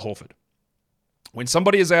problem with Al Horford. When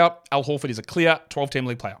somebody is out, Al Horford is a clear 12-team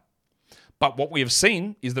league player. But what we have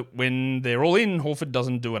seen is that when they're all in, Horford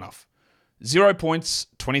doesn't do enough. 0 points,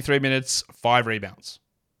 23 minutes, 5 rebounds.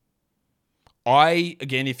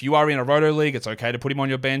 Again, if you are in a roto league, it's okay to put him on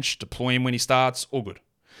your bench, deploy him when he starts, all good.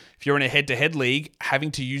 If you're in a head-to-head league,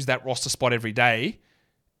 having to use that roster spot every day,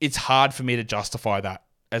 it's hard for me to justify that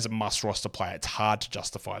as a must-roster player. It's hard to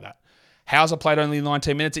justify that. Hauser played only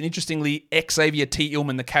 19 minutes, and interestingly, Xavier T.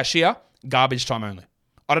 Illman, the cashier, garbage time only.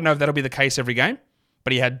 I don't know if that'll be the case every game,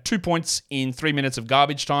 but he had 2 points in 3 minutes of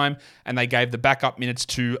garbage time, and they gave the backup minutes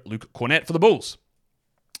to Luke Cornett for the Bulls.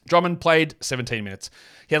 Drummond played 17 minutes.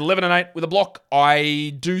 He had 11 and 8 with a block.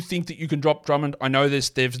 I do think that you can drop Drummond. I know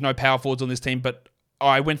there's no power forwards on this team, but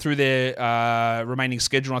I went through their remaining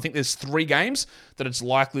schedule, and I think there's 3 games that it's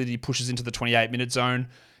likely that he pushes into the 28-minute zone.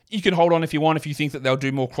 You can hold on if you want, if you think that they'll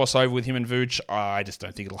do more crossover with him and Vooch. I just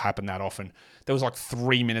don't think it'll happen that often. There was like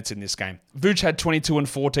 3 minutes in this game. Vooch had 22 and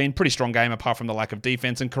 14, pretty strong game apart from the lack of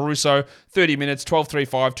defense. And Caruso, 30 minutes, 12, 3,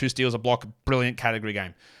 5, 2 steals, a block, brilliant category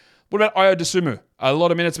game. What about Ayo Dosunmu? A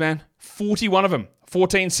lot of minutes, man. 41 of them.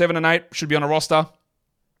 14, 7, and 8 should be on a roster.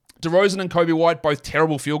 DeRozan and Kobe White, both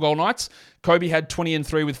terrible field goal nights. Kobe had 20 and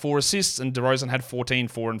 3 with 4 assists, and DeRozan had 14,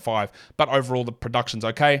 4, and 5. But overall, the production's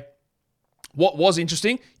okay. What was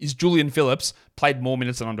interesting is Julian Phillips played more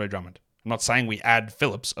minutes than Andre Drummond. I'm not saying we add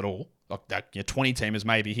Phillips at all. Like that, 20 teamers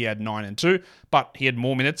maybe. He had 9 and 2, but he had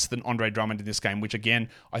more minutes than Andre Drummond in this game, which again,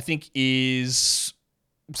 I think is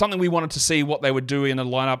something we wanted to see what they would do in a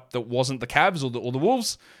lineup that wasn't the Cavs or the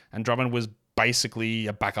Wolves, and Drummond was basically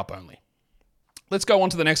a backup only. Let's go on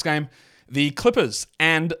to the next game. The Clippers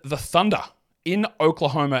and the Thunder in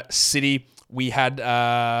Oklahoma City. We had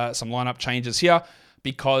some lineup changes here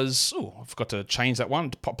because, I forgot to change that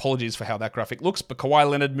one. Apologies for how that graphic looks. But Kawhi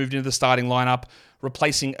Leonard moved into the starting lineup,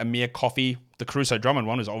 replacing Amir Coffey. The Caruso Drummond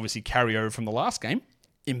one is obviously carryover from the last game.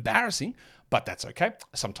 Embarrassing, but that's okay.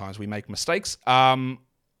 Sometimes we make mistakes. So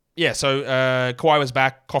Kawhi was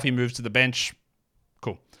back. Coffey moves to the bench.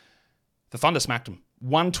 Cool. The Thunder smacked him.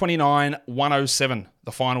 129-107,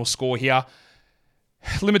 the final score here.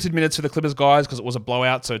 Limited minutes for the Clippers guys because it was a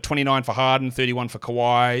blowout. So 29 for Harden, 31 for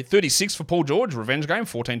Kawhi, 36 for Paul George, revenge game,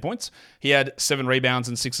 14 points. He had 7 rebounds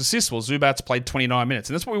and 6 assists, while Zubats played 29 minutes.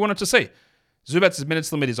 And that's what we wanted to see. Zubats'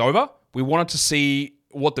 minutes limit is over. We wanted to see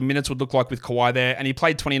what the minutes would look like with Kawhi there, and he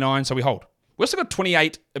played 29, so we hold. We also got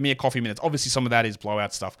 28 Amir Coffey minutes. Obviously, some of that is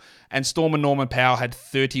blowout stuff. And Storm and Norman Powell had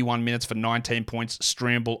 31 minutes for 19 points,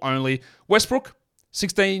 streamable only. Westbrook,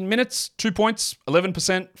 16 minutes, 2 points,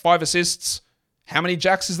 11%, 5 assists. How many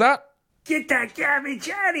jacks is that? Get that garbage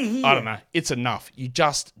out of here. I don't know. It's enough. You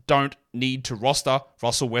just don't need to roster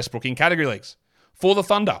Russell Westbrook in category leagues. For the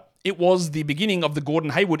Thunder, it was the beginning of the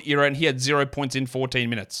Gordon Hayward era, and he had 0 points in 14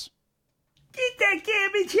 minutes. Get that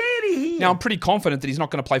garbage out of here. Now, I'm pretty confident that he's not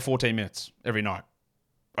going to play 14 minutes every night.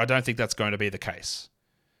 I don't think that's going to be the case.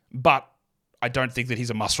 But I don't think that he's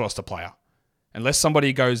a must-roster player. Unless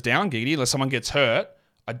somebody goes down, Giggity, unless someone gets hurt,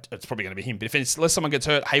 it's probably going to be him. But unless someone gets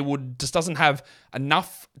hurt, Hayward just doesn't have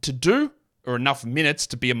enough to do or enough minutes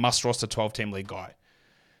to be a must-roster 12-team league guy.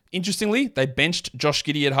 Interestingly, they benched Josh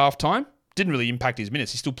Giddey at halftime. Didn't really impact his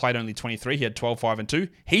minutes. He still played only 23. He had 12, 5, and 2.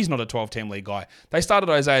 He's not a 12-team league guy. They started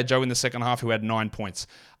Isaiah Joe in the second half, who had 9 points.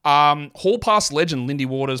 Hall Pass legend Lindy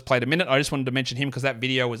Waters played a minute. I just wanted to mention him because that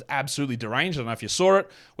video was absolutely deranged. I don't know if you saw it,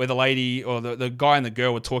 where the lady or the guy and the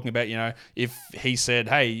girl were talking about, if he said,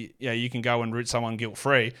 hey, you can go and root someone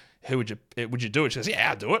guilt-free, who would you do it? She goes,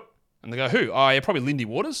 yeah, I'll do it. And they go, who? Oh, yeah, probably Lindy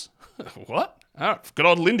Waters. What? Oh, good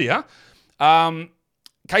old Lindy, huh?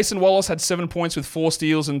 Kaysen Wallace had 7 points with 4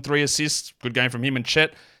 steals and 3 assists. Good game from him. And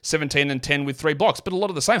Chet, 17 and 10 with 3 blocks. But a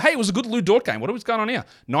lot of the same. Hey, it was a good Lou Dort game. What was going on here?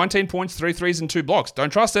 19 points, 3 threes, and 2 blocks.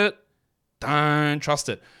 Don't trust it. Don't trust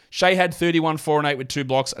it. Shea had 31, 4, and 8 with 2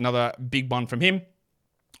 blocks. Another big one from him.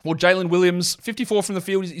 Well, Jalen Williams, 54 from the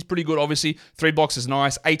field. He's pretty good, obviously. 3 blocks is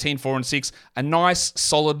nice. 18, 4, and 6. A nice,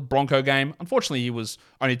 solid Bronco game. Unfortunately, he was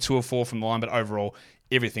only 2 of 4 from the line, but overall,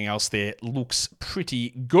 everything else there looks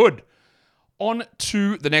pretty good. On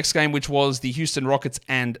to the next game, which was the Houston Rockets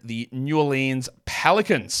and the New Orleans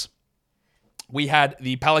Pelicans. We had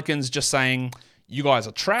the Pelicans just saying, you guys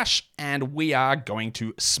are trash and we are going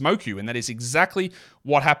to smoke you. And that is exactly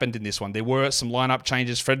what happened in this one. There were some lineup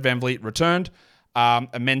changes. Fred VanVleet returned.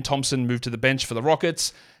 Amen Thompson moved to the bench for the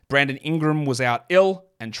Rockets. Brandon Ingram was out ill,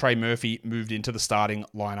 and Trey Murphy moved into the starting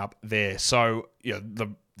lineup there. So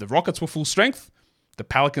the Rockets were full strength. The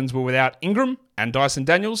Pelicans were without Ingram and Dyson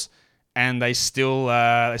Daniels. And they still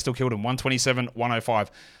killed him, 127-105.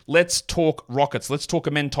 Let's talk Rockets. Let's talk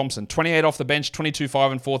Amen Thompson. 28 off the bench, 22,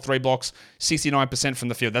 5, and 4, 3 blocks, 69% from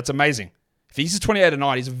the field. That's amazing. If he's 28 a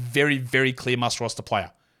night, he's a very, very clear must-roster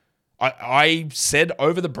player. I said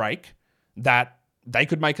over the break that they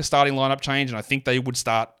could make a starting lineup change, and I think they would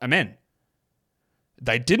start Amen.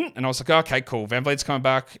 They didn't, and I was like, okay, cool. VanVleet's coming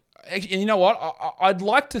back. And you know what? I'd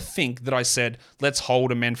like to think that I said, let's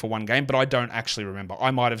hold Amen for one game, but I don't actually remember.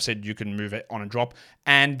 I might have said you can move it on and drop,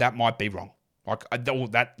 and that might be wrong.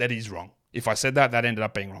 That is wrong. If I said that ended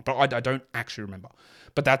up being wrong. But I don't actually remember.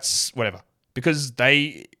 But that's whatever. Because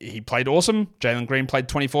he played awesome. Jalen Green played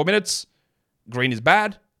 24 minutes. Green is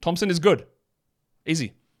bad. Thompson is good.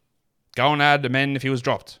 Easy. Go and add Amen if he was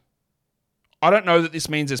dropped. I don't know that this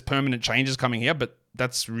means there's permanent changes coming here, but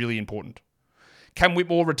that's really important. Cam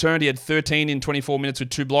Whitmore returned. He had 13 in 24 minutes with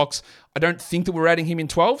 2 blocks. I don't think that we're adding him in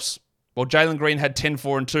 12s. Well, Jalen Green had 10,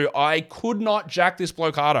 4, and 2. I could not jack this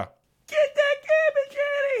bloke harder. Get that garbage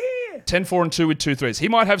out of here. 10, 4, and 2 with 2 threes. He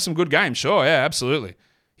might have some good games. Sure, yeah, absolutely.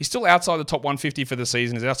 He's still outside the top 150 for the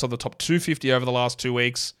season. He's outside the top 250 over the last 2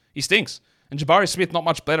 weeks. He stinks. And Jabari Smith, not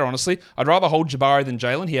much better, honestly. I'd rather hold Jabari than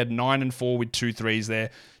Jalen. He had 9 and 4 with 2 threes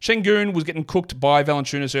there. Şengün was getting cooked by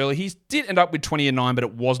Valanciunas early. He did end up with 20 and 9, but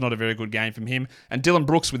it was not a very good game from him. And Dylan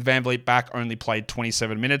Brooks with Van Vliet back only played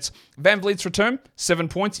 27 minutes. Van Vliet's return, 7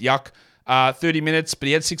 points, yuck. 30 minutes, but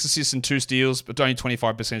he had 6 assists and 2 steals, but only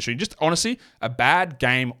 25% shooting. Just honestly, a bad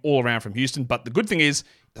game all around from Houston. But the good thing is,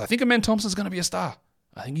 I think Amen Thompson's going to be a star.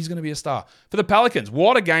 I think he's going to be a star. For the Pelicans,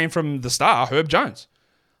 what a game from the star, Herb Jones.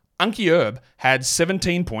 Unky Herb had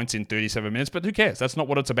 17 points in 37 minutes, but who cares? That's not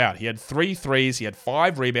what it's about. He had 3 threes, he had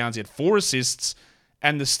 5 rebounds, he had 4 assists,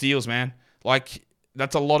 and the steals, man. Like,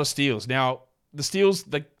 that's a lot of steals. Now, the steals,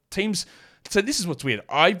 the teams... So this is what's weird.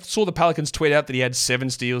 I saw the Pelicans tweet out that he had 7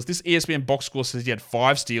 steals. This ESPN box score says he had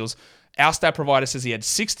 5 steals. Our stat provider says he had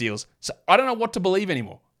 6 steals. So I don't know what to believe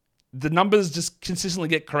anymore. The numbers just consistently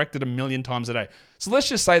get corrected a million times a day. So let's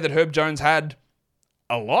just say that Herb Jones had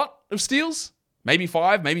a lot of steals. Maybe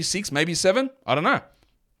 5, maybe 6, maybe 7. I don't know.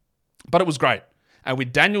 But it was great. And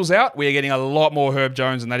with Daniels out, we are getting a lot more Herb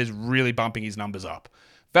Jones, and that is really bumping his numbers up.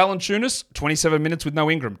 Valanciunas, 27 minutes with no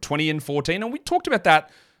Ingram, 20 and 14. And we talked about that,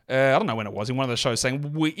 I don't know when it was, in one of the shows,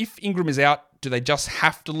 saying, if Ingram is out, do they just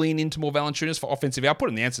have to lean into more Valanciunas for offensive output?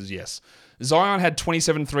 And the answer is yes. Zion had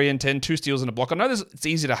 27, 3 and 10, 2 steals and a block. I know it's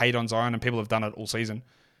easy to hate on Zion, and people have done it all season.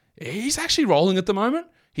 He's actually rolling at the moment.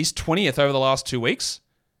 He's 20th over the last 2 weeks.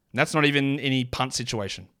 And that's not even any punt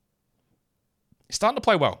situation. He's starting to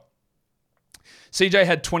play well. CJ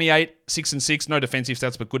had 28, 6 and 6. No defensive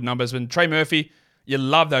stats, but good numbers. And Trey Murphy, you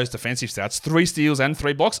love those defensive stats. 3 steals and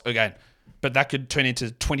 3 blocks. Again, but that could turn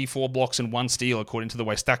into 24 blocks and 1 steal, according to the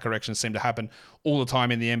way stat corrections seem to happen all the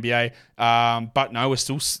time in the NBA. But no, we're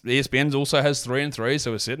still... ESPN also has 3 and 3,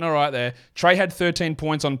 so we're sitting all right there. Trey had 13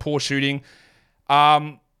 points on poor shooting.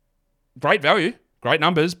 Great value, great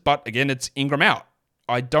numbers, but again, it's Ingram out.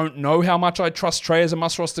 I don't know how much I trust Trey as a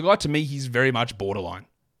must-roster guy. To me, he's very much borderline.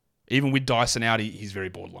 Even with Dyson out, he's very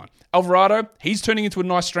borderline. Alvarado, he's turning into a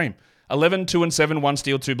nice stream. 11, 2 and 7, 1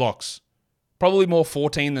 steal, 2 blocks. Probably more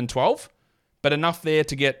 14 than 12, but enough there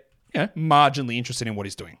to get marginally interested in what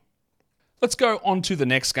he's doing. Let's go on to the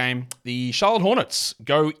next game. The Charlotte Hornets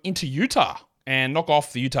go into Utah and knock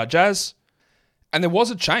off the Utah Jazz. And there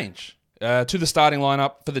was a change to the starting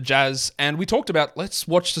lineup for the Jazz. And we talked about, let's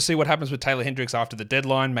watch to see what happens with Taylor Hendricks after the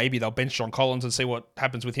deadline. Maybe they'll bench John Collins and see what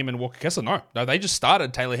happens with him and Walker Kessler. No, they just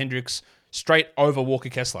started Taylor Hendricks straight over Walker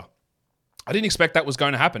Kessler. I didn't expect that was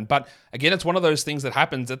going to happen. But again, it's one of those things that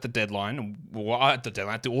happens at the deadline, at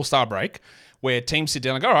the All-Star break, where teams sit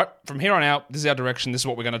down and go, all right, from here on out, this is our direction, this is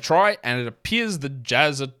what we're going to try. And it appears the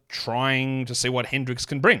Jazz are trying to see what Hendricks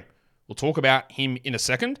can bring. We'll talk about him in a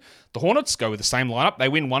second. The Hornets go with the same lineup. They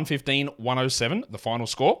win 115-107, the final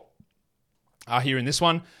score. Here in this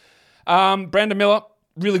one. Brandon Miller,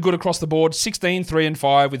 really good across the board. 16, 3 and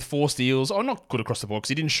 5 with 4 steals. Oh, not good across the board because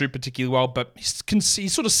he didn't shoot particularly well, but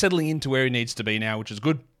he's sort of settling into where he needs to be now, which is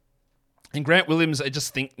good. And Grant Williams, I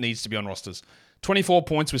just think, needs to be on rosters. 24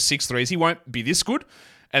 points with 6 threes. He won't be this good,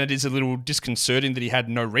 and it is a little disconcerting that he had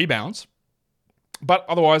no rebounds. But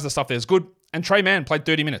otherwise, the stuff there is good. And Trey Mann played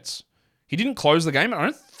 30 minutes. He didn't close the game. I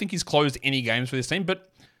don't think he's closed any games for this team,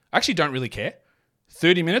 but I actually don't really care.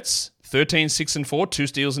 30 minutes, 13, 6 and 4, 2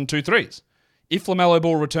 steals and 2 threes. If LaMelo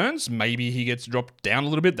Ball returns, maybe he gets dropped down a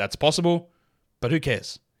little bit. That's possible, but who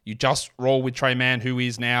cares? You just roll with Trey Mann, who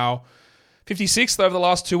is now 56th over the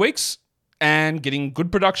last 2 weeks and getting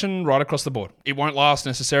good production right across the board. It won't last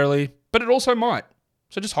necessarily, but it also might.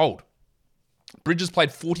 So just hold. Bridges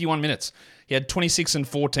played 41 minutes. He had 26 and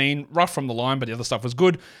 14, rough from the line, but the other stuff was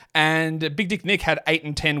good. And Big Dick Nick had 8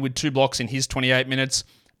 and 10 with 2 blocks in his 28 minutes.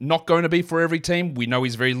 Not going to be for every team. We know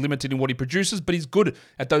he's very limited in what he produces, but he's good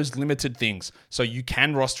at those limited things. So you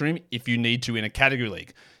can roster him if you need to in a category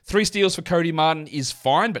league. 3 steals for Cody Martin is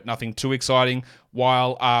fine, but nothing too exciting.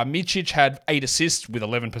 While Micic had 8 assists with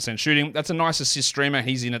 11% shooting. That's a nice assist streamer.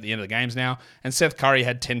 He's in at the end of the games now. And Seth Curry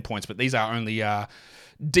had 10 points, but these are only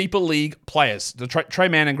deeper league players. The Trey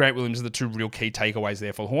Mann and Grant Williams are the 2 real key takeaways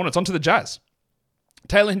there for the Hornets. On to the Jazz.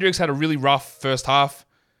 Taylor Hendricks had a really rough first half.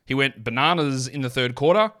 He went bananas in the third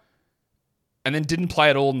quarter and then didn't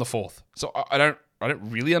play at all in the fourth. So I don't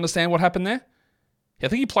really understand what happened there. I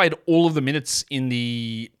think he played all of the minutes in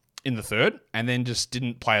the third and then just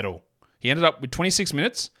didn't play at all. He ended up with 26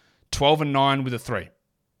 minutes, 12 and 9 with a 3.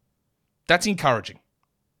 That's encouraging.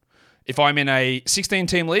 If I'm in a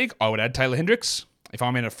 16-team league, I would add Taylor Hendricks. If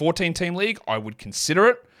I'm in a 14-team league, I would consider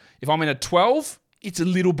it. If I'm in a 12, it's a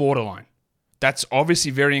little borderline. That's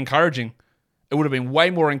obviously very encouraging. It would have been way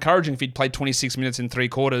more encouraging if he'd played 26 minutes in 3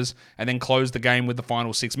 quarters and then closed the game with the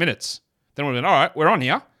final 6 minutes. Then it would have been, all right, we're on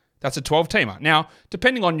here. That's a 12-teamer. Now,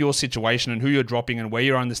 depending on your situation and who you're dropping and where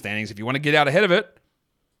you're on the standings, if you want to get out ahead of it,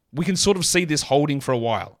 we can sort of see this holding for a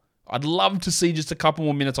while. I'd love to see just a couple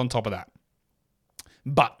more minutes on top of that.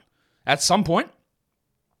 But at some point,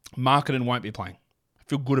 Markkanen won't be playing. I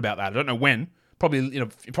feel good about that. I don't know when. Probably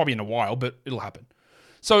in a while, but it'll happen.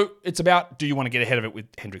 So it's about, do you want to get ahead of it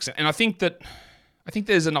with Hendrickson? And I think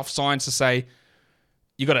there's enough signs to say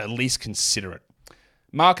you got to at least consider it.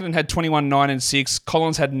 Markkanen had 21, 9, and 6.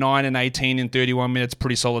 Collins had 9 and 18 in 31 minutes.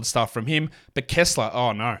 Pretty solid stuff from him. But Kessler,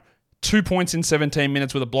 oh no. 2 points in 17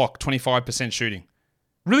 minutes with a block, 25% shooting.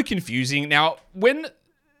 Really confusing. Now, when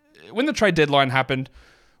the trade deadline happened,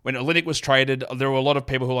 when Olynyk was traded, there were a lot of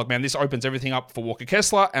people who were like, man, this opens everything up for Walker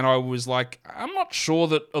Kessler. And I was like, I'm not sure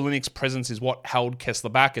that Olynyk's presence is what held Kessler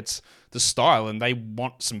back. It's the style, and they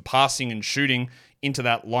want some passing and shooting into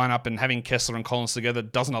that lineup, and having Kessler and Collins together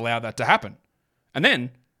doesn't allow that to happen. And then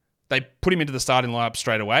they put him into the starting lineup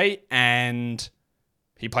straight away, and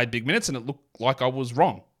he played big minutes, and it looked like I was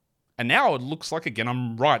wrong. And now it looks like, again,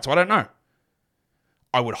 I'm right. So I don't know.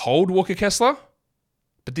 I would hold Walker Kessler,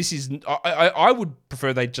 but this is... I would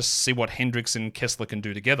prefer they just see what Hendricks and Kessler can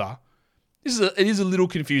do together. It is a little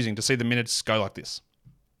confusing to see the minutes go like this.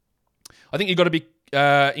 I think you've got to be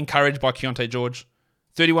encouraged by Keontae George.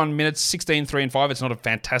 31 minutes, 16, 3, and 5. It's not a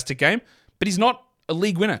fantastic game, but he's not a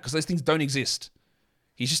league winner because those things don't exist.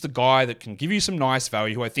 He's just a guy that can give you some nice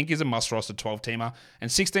value, who I think is a must-roster 12-teamer.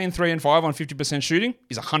 And 16, 3, and 5 on 50% shooting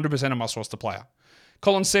is 100% a must-roster player.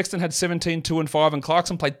 Colin Sexton had 17, 2, and 5, and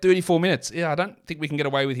Clarkson played 34 minutes. Yeah, I don't think we can get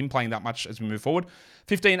away with him playing that much as we move forward.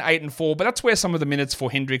 15, 8, and 4, but that's where some of the minutes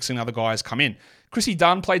for Hendricks and other guys come in. Chrissy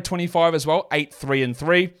Dunn played 25 as well, 8, 3, and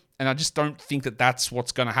 3, and I just don't think that that's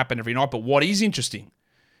what's going to happen every night. But what is interesting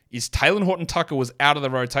is Taylor Horton-Tucker was out of the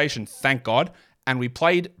rotation, thank God, and we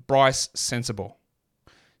played Bryce Sensabaugh.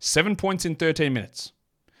 7 points in 13 minutes.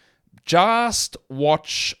 Just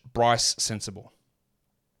watch Bryce Sensabaugh.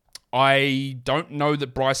 I don't know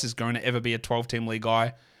that Bryce is going to ever be a 12-team league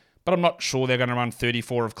guy, but I'm not sure they're going to run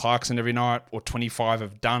 34 of Clarkson every night or 25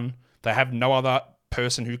 of Dunn. They have no other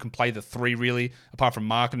person who can play the 3 really, apart from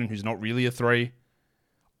Markkanen, who's not really a 3.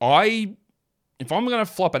 If I'm going to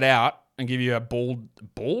flop it out and give you a bold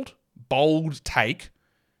take,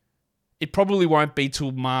 it probably won't be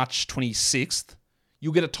till March 26th.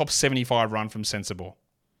 You'll get a top 75 run from Sensabaugh,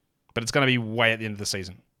 but it's going to be way at the end of the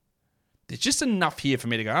season. There's just enough here for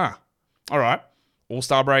me to go, all right,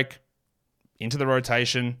 All-Star break, into the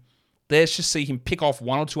rotation. Let's just see him pick off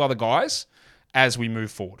one or two other guys as we move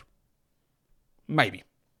forward. Maybe.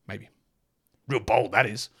 Real bold, that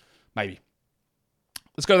is. Maybe.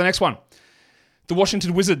 Let's go to the next one. The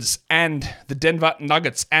Washington Wizards and the Denver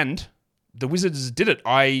Nuggets, and the Wizards did it.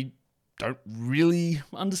 I don't really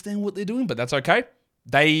understand what they're doing, but that's okay.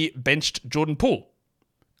 They benched Jordan Poole.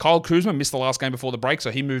 Kyle Kuzma missed the last game before the break, so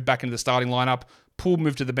he moved back into the starting lineup. Poole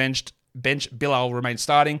moved to the bench. Bilal remained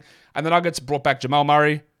starting. And the Nuggets brought back Jamal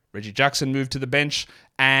Murray. Reggie Jackson moved to the bench.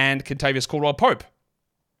 And Kentavious Caldwell-Pope.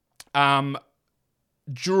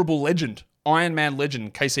 Durable legend. Iron Man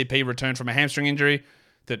legend. KCP returned from a hamstring injury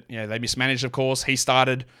that they mismanaged, of course. He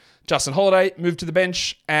started. Justin Holiday moved to the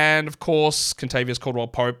bench. And, of course, Kentavious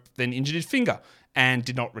Caldwell-Pope then injured his finger and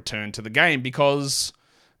did not return to the game because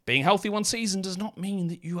being healthy one season does not mean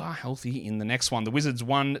that you are healthy in the next one. The Wizards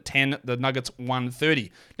won 10, the Nuggets won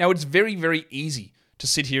 30. Now, it's very, very easy to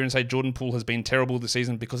sit here and say Jordan Poole has been terrible this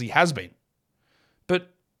season because he has been.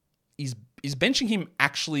 But is benching him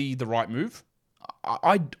actually the right move?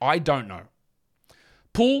 I don't know.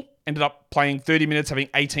 Poole ended up playing 30 minutes, having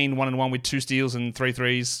 18, 1-1 with 2 steals and 3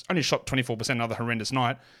 threes. Only shot 24%, another horrendous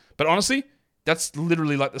night. But honestly, that's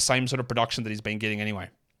literally like the same sort of production that he's been getting anyway.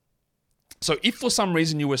 So if for some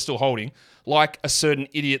reason you were still holding, like a certain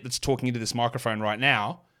idiot that's talking into this microphone right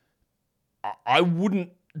now, I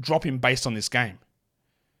wouldn't drop him based on this game.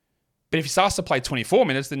 But if he starts to play 24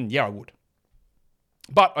 minutes, then yeah, I would.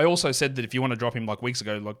 But I also said that if you want to drop him like weeks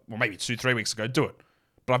ago, maybe 2-3 weeks ago, do it.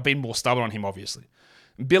 But I've been more stubborn on him, obviously.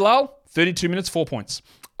 Bilal, 32 minutes, 4 points.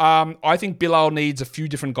 I think Bilal needs a few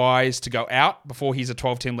different guys to go out before he's a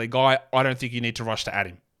 12-team league guy. I don't think you need to rush to add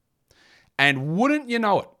him. And wouldn't you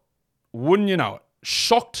know it,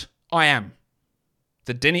 shocked I am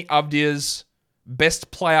that Deni Avdia's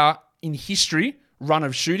best player in history run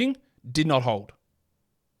of shooting did not hold.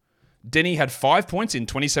 Deni had 5 points in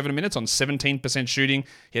 27 minutes on 17% shooting.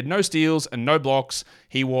 He had no steals and no blocks.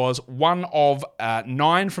 He was 1 of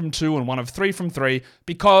 9 from 2 and 1 of 3 from 3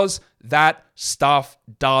 because that stuff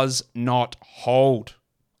does not hold.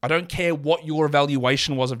 I don't care what your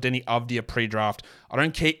evaluation was of Deni Avdia pre-draft. I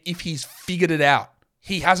don't care if he's figured it out.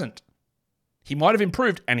 He hasn't. He might have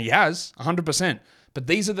improved, and he has, 100%. But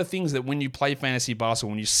these are the things that when you play fantasy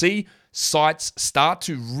basketball, when you see sites start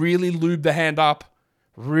to really lube the hand up,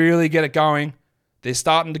 really get it going, they're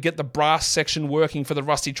starting to get the brass section working for the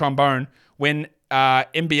rusty trombone when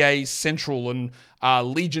NBA Central and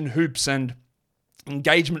Legion Hoops and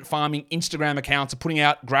engagement farming Instagram accounts are putting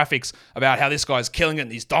out graphics about how this guy's killing it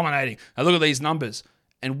and he's dominating. And look at these numbers.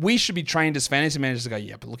 And we should be trained as fantasy managers to go,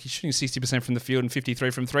 yeah, but look, he's shooting 60% from the field and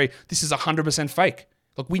 53 from three. This is 100% fake.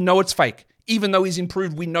 Look, we know it's fake. Even though he's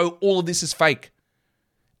improved, we know all of this is fake.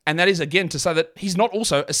 And that is, again, to say that he's not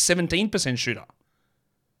also a 17% shooter.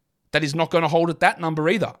 That is not going to hold at that number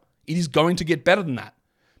either. It is going to get better than that.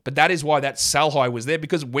 But that is why that sell high was there,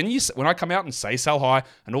 because when I come out and say sell high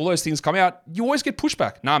and all those things come out, you always get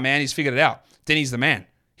pushback. Nah, man, he's figured it out. Denny's the man.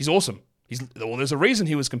 He's awesome. There's a reason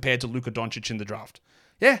he was compared to Luka Doncic in the draft.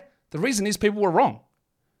 Yeah, the reason is people were wrong.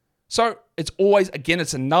 So it's always, again,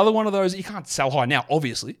 it's another one of those, you can't sell high now,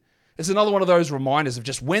 obviously. It's another one of those reminders of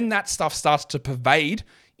just when that stuff starts to pervade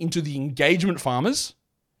into the engagement farmers,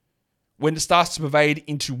 when it starts to pervade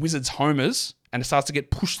into Wizards homers, and it starts to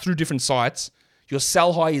get pushed through different sites, your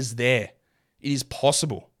sell high is there. It is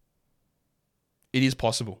possible. It is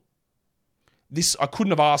possible. I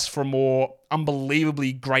couldn't have asked for a more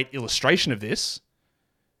unbelievably great illustration of this.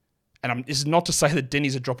 And this is not to say that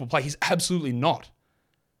Denny's a drop of play. He's absolutely not.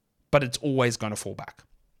 But it's always going to fall back.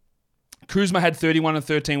 Kuzma had 31 and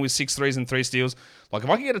 13 with 6 threes and 3 steals. Like, if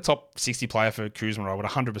I could get a top 60 player for Kuzma, I would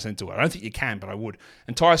 100% do it. I don't think you can, but I would.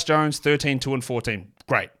 And Tyus Jones, 13, 2 and 14.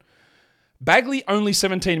 Great. Bagley, only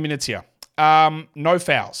 17 minutes here. No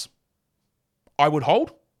fouls. I would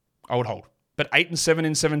hold. But 8 and 7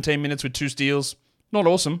 in 17 minutes with 2 steals. Not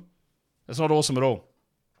awesome. That's not awesome at all.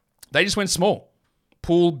 They just went small.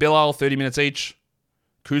 Poole, Bilal, 30 minutes each.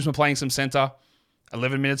 Kuzma playing some center.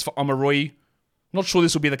 11 minutes for Omarui. Not sure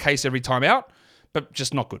this will be the case every time out, but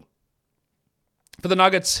just not good. For the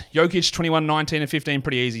Nuggets, Jokic, 21, 19, and 15.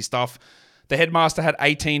 Pretty easy stuff. The headmaster had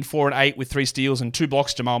 18, 4 and 8 with 3 steals and 2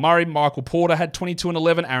 blocks. Jamal Murray. Michael Porter had 22 and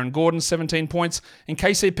 11. Aaron Gordon, 17 points. And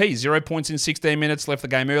KCP, 0 points in 16 minutes. Left the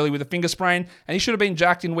game early with a finger sprain, and he should have been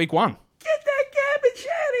jacked in week 1. Get that garbage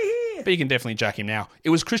out of here. But you can definitely jack him now. It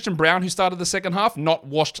was Christian Brown who started the second half, not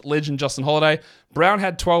washed legend Justin Holiday. Brown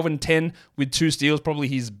had 12 and 10 with 2 steals, probably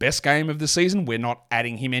his best game of the season. We're not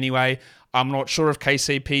adding him anyway. I'm not sure if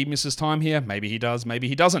KCP misses time here. Maybe he does, maybe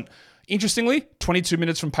he doesn't. Interestingly, 22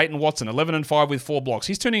 minutes from Peyton Watson, 11 and 5 with 4 blocks.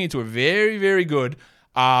 He's turning into a very, very good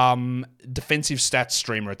defensive stats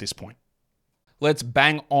streamer at this point. Let's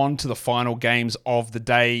bang on to the final games of the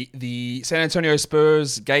day. The San Antonio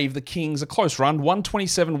Spurs gave the Kings a close run,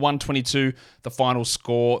 127-122, the final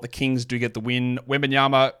score. The Kings do get the win.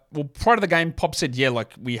 Wembanyama, well, prior to the game, Pop said, yeah,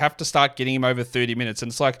 like, we have to start getting him over 30 minutes. And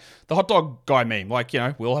it's like the hot dog guy meme. Like,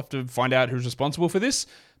 we'll have to find out who's responsible for this.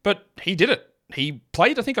 But he did it. He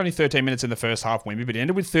played, I think, only 13 minutes in the first half, Wemby, but he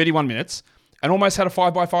ended with 31 minutes. And almost had a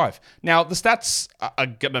 5x5. Now, the stats are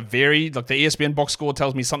going to vary. Like, the ESPN box score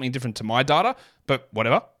tells me something different to my data, but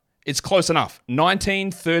whatever. It's close enough.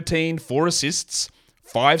 19, 13, 4 assists,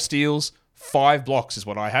 5 steals, 5 blocks is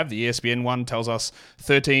what I have. The ESPN one tells us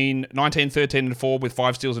 19, 13, and 4 with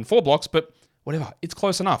 5 steals and 4 blocks, but whatever. It's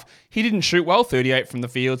close enough. He didn't shoot well, 38 from the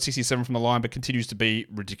field, 67 from the line, but continues to be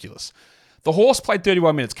ridiculous. The Horse played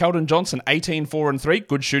 31 minutes. Keldon Johnson, 18, 4 and 3.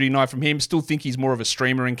 Good shooting night from him. Still think he's more of a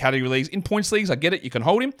streamer in category leagues. In points leagues, I get it. You can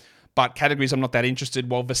hold him. But categories, I'm not that interested.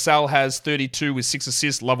 While Vassell has 32 with 6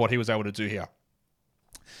 assists. Love what he was able to do here.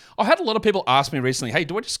 I've had a lot of people ask me recently, hey,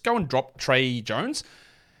 do I just go and drop Trey Jones?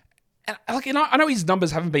 And I know his numbers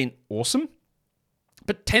haven't been awesome.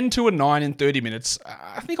 But 10, 2 and 9 in 30 minutes,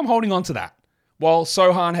 I think I'm holding on to that. While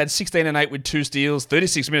Sohan had 16 and 8 with 2 steals.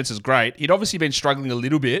 36 minutes is great. He'd obviously been struggling a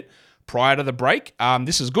little bit prior to the break.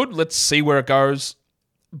 This is good. Let's see where it goes.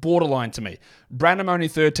 Borderline to me. Brandon only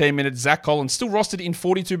 13 minutes. Zach Collins still rostered in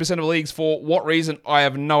 42% of leagues. For what reason? I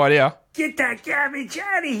have no idea. Get that garbage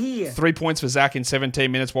out of here. 3 points for Zach in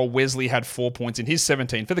 17 minutes, while Wesley had 4 points in his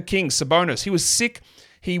 17. For the Kings, Sabonis, he was sick.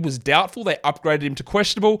 He was doubtful. They upgraded him to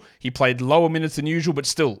questionable. He played lower minutes than usual, but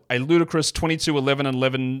still a ludicrous 22, 11, and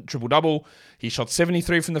 11 triple-double. He shot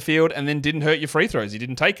 73 from the field and then didn't hurt your free throws. He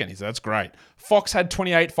didn't take any, so that's great. Fox had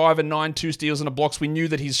 28, 5, and 9, 2 steals and a blocks. We knew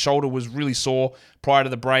that his shoulder was really sore prior to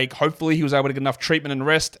the break. Hopefully he was able to get enough treatment and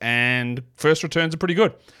rest, and first returns are pretty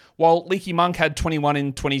good. While Leaky Monk had 21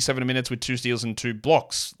 in 27 minutes with 2 steals and 2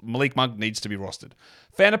 blocks. Malik Monk needs to be rostered.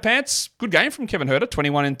 Fanapants, good game from Kevin Huerter,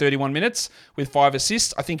 21 in 31 minutes with 5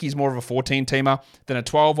 assists. I think he's more of a 14-teamer than a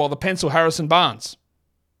 12, while the pencil Harrison Barnes.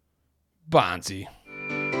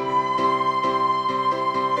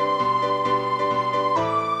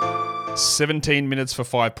 17 minutes for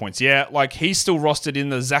 5 points. Yeah, like he's still rostered in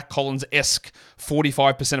the Zach Collins-esque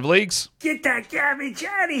 45% of leagues. Get that garbage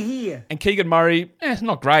out of here. And Keegan Murray,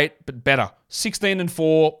 not great, but better. 16 and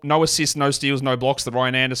 4, no assists, no steals, no blocks, the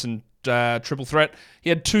Ryan Anderson triple threat. He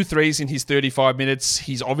had 2 threes in his 35 minutes.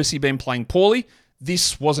 He's obviously been playing poorly.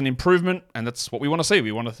 This was an improvement, and that's what we want to see.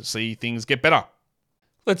 We want to see things get better.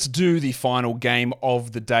 Let's do the final game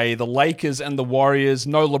of the day. The Lakers and the Warriors.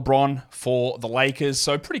 No LeBron for the Lakers.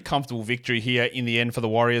 So pretty comfortable victory here in the end for the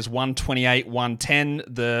Warriors. 128-110.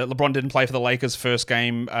 The LeBron didn't play for the Lakers first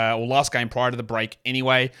game or last game prior to the break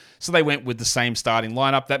anyway. So they went with the same starting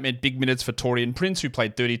lineup. That meant big minutes for Taurean Prince, who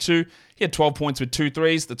played 32. He had 12 points with 2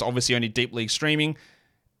 threes. That's obviously only deep league streaming.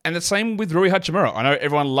 And the same with Rui Hachimura. I know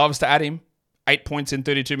everyone loves to add him. 8 points in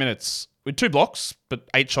 32 minutes. With 2 blocks, but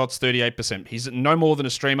 8 shots, 38%. He's no more than a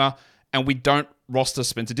streamer, and we don't roster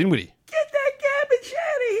Spencer Dinwiddie. Get that garbage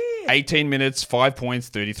out of here. 18 minutes, 5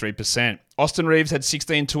 points, 33%. Austin Reeves had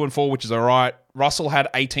 16, 2 and 4, which is all right. Russell had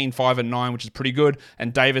 18, 5 and 9, which is pretty good.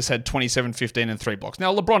 And Davis had 27, 15 and 3 blocks.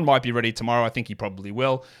 Now, LeBron might be ready tomorrow. I think he probably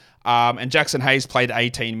will. And Jackson Hayes played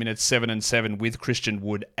 18 minutes, 7 and 7 with Christian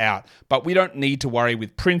Wood out. But we don't need to worry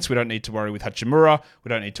with Prince. We don't need to worry with Hachimura. We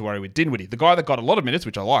don't need to worry with Dinwiddie. The guy that got a lot of minutes,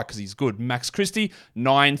 which I like because he's good, Max Christie,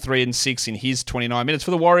 9, 3 and 6 in his 29 minutes.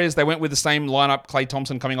 For the Warriors, they went with the same lineup, Klay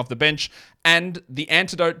Thompson coming off the bench. And the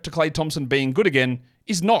antidote to Klay Thompson being good again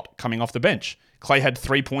is not coming off the bench. Klay had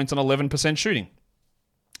 3 points on 11% shooting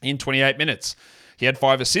in 28 minutes. He had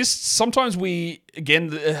 5 assists. Sometimes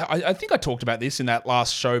I think I talked about this in that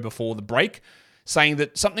last show before the break, saying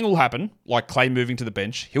that something will happen, like Klay moving to the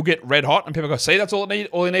bench. He'll get red hot, and people go, see, that's all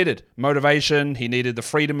he needed. Motivation. He needed the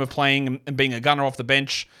freedom of playing and being a gunner off the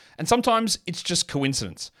bench. And sometimes it's just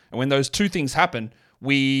coincidence. And when those two things happen,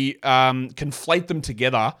 we conflate them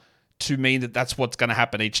together to mean that that's what's going to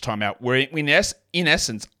happen each time out. Where in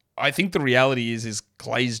essence, I think the reality is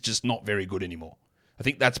Klay's just not very good anymore. I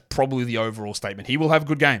think that's probably the overall statement. He will have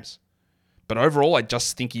good games. But overall, I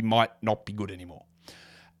just think he might not be good anymore.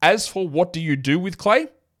 As for what do you do with Klay?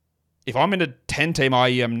 If I'm in a 10 team, I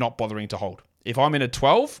am not bothering to hold. If I'm in a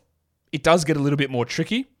 12, it does get a little bit more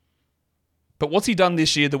tricky. But what's he done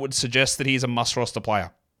this year that would suggest that he's a must-roster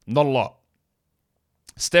player? Not a lot.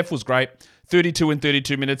 Steph was great. 32 in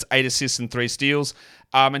 32 minutes, 8 assists and 3 steals.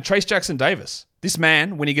 And Trace Jackson-Davis. This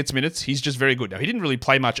man, when he gets minutes, he's just very good. Now, he didn't really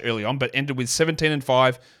play much early on, but ended with 17 and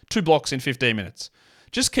 5, 2 blocks in 15 minutes.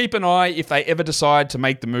 Just keep an eye if they ever decide to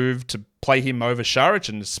make the move to play him over Saric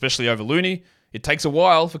and especially over Looney. It takes a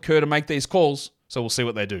while for Kerr to make these calls, so we'll see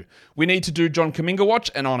what they do. We need to do John Kuminga watch,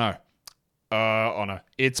 and oh no,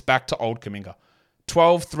 it's back to old Kuminga.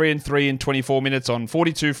 12, 3 and 3 in 24 minutes on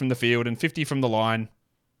 42 from the field and 50 from the line.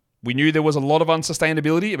 We knew there was a lot of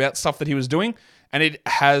unsustainability about stuff that he was doing, and it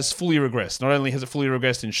has fully regressed. Not only has it fully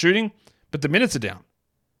regressed in shooting, but the minutes are down.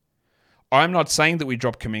 I'm not saying that we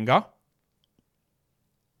drop Kuminga.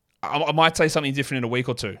 I might say something different in a week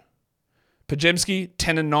or two. Podziemski,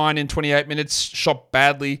 10 and 9 in 28 minutes, shot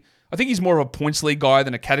badly. I think he's more of a points league guy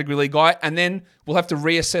than a category league guy, and then we'll have to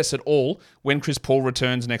reassess it all when Chris Paul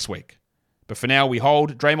returns next week. But for now, we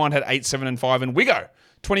hold. Draymond had 8, 7 and 5, and Wiggo,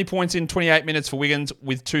 20 points in 28 minutes for Wiggins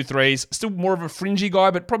with 2 threes. Still more of a fringy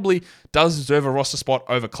guy, but probably does deserve a roster spot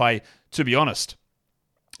over Klay, to be honest.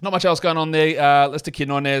 Not much else going on there. Lester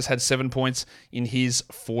Quinones had 7 points in his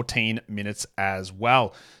 14 minutes as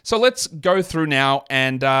well. So let's go through now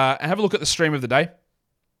and have a look at the stream of the day.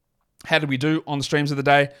 How did we do on the streams of the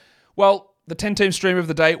day? Well, the 10-team stream of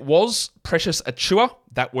the day was Precious Achiuwa.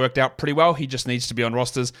 That worked out pretty well. He just needs to be on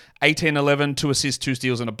rosters. 18-11, 2 assists, 2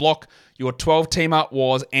 steals, and a block. Your 12-teamer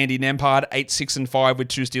was Andy Nembhard, 8, 6, and 5 with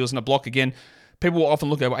 2 steals and a block. Again, people will often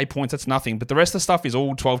look at 8 points, that's nothing. But the rest of the stuff is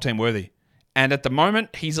all 12-team worthy. And at the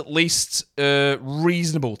moment, he's at least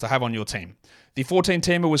reasonable to have on your team. The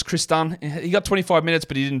 14-teamer was Chris Dunn. He got 25 minutes,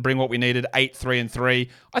 but he didn't bring what we needed, 8, 3, and 3.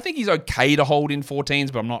 I think he's okay to hold in 14s,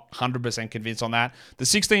 but I'm not 100% convinced on that. The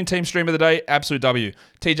 16-team stream of the day, absolute W.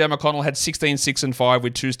 TJ McConnell had 16, 6, and 5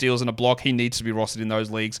 with 2 steals and a block. He needs to be rostered in those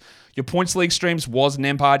leagues. Your points league streams was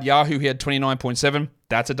Nembhard. Yahoo, he had 29.7.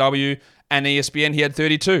 That's a W. And ESPN, he had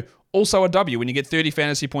 32. Also a W. When you get 30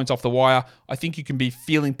 fantasy points off the wire, I think you can be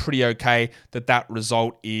feeling pretty okay that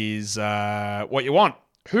result is what you want.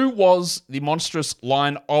 Who was the monstrous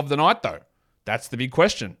line of the night, though? That's the big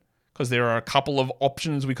question, because there are a couple of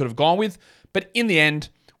options we could have gone with. But in the end,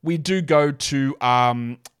 we do go to,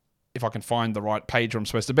 if I can find the right page where I'm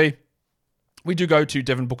supposed to be, we do go to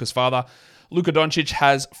Devin Booker's father. Luka Doncic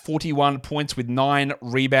has 41 points with 9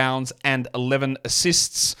 rebounds and 11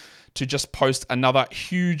 assists to just post another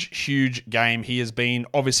huge, huge game. He has been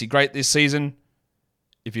obviously great this season.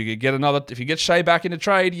 If you get Shea back in a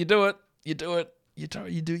trade, you do it. You do it. You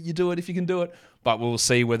do it if you can do it. But we'll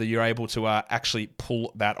see whether you're able to actually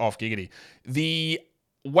pull that off, giggity. The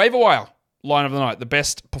waiver wire line of the night, the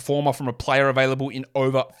best performer from a player available in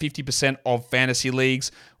over 50% of fantasy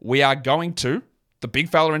leagues. We are going to the big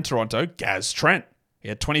fella in Toronto, Gaz Trent. He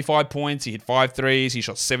had 25 points. He hit 5 threes. He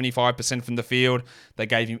shot 75% from the field. They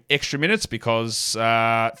gave him extra minutes because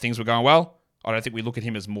things were going well. I don't think we look at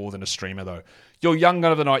him as more than a streamer, though. Your young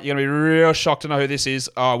gun of the night, you're going to be real shocked to know who this is.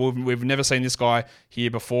 We've never seen this guy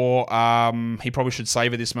here before. He probably should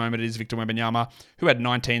savor this moment. It is Victor Wembanyama, who had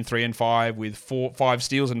 19, 3, and 5 with 5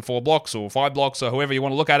 steals and 4 blocks, or 5 blocks, or however you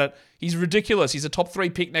want to look at it. He's ridiculous. He's a top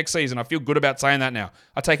 3 pick next season. I feel good about saying that now.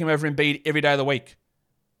 I take him over Embiid every day of the week.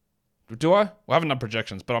 Do I? Well, I haven't done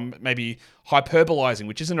projections, but I'm maybe hyperbolizing,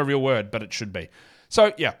 which isn't a real word, but it should be.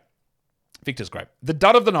 So, yeah, Victor's great. The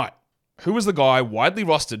dud of the night. Who was the guy widely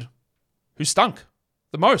rostered who stunk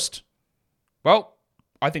the most? Well,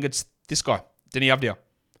 I think it's this guy, Denny Avdia.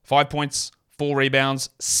 5 points, 4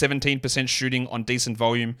 rebounds, 17% shooting on decent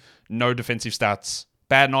volume, no defensive stats.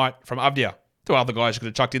 Bad night from Avdia. 2 other guys you could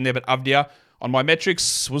have chucked in there, but Avdia, on my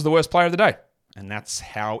metrics, was the worst player of the day. And that's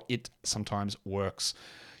how it sometimes works.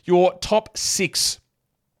 Your top 6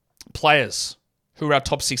 players. Who are our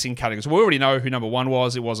top 6 in categories? We already know who number 1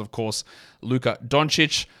 was. It was, of course, Luka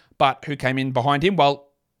Doncic. But who came in behind him? Well,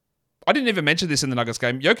 I didn't even mention this in the Nuggets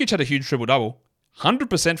game. Jokic had a huge triple-double.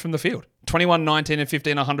 100% from the field. 21, 19, and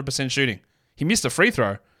 15, 100% shooting. He missed a free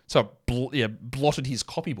throw, so blotted his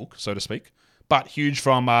copybook, so to speak. But huge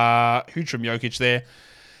from Jokic there.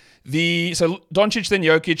 So Doncic, then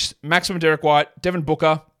Jokic, maximum Derek White, Devin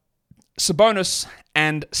Booker, Sabonis,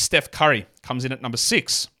 and Steph Curry comes in at number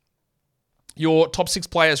 6. Your top 6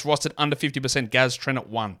 players rostered under 50%, Gaz Trent at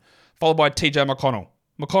 1, followed by TJ McConnell.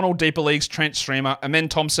 McConnell, deeper leagues, Trent, streamer, Amen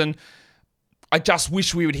Thompson. I just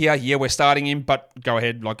wish we would hear, yeah, we're starting him, but go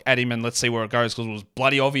ahead, add him and let's see where it goes, because it was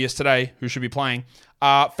bloody obvious today who should be playing.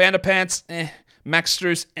 Vanderpants, Max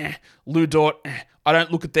Strus, Lou Dort, I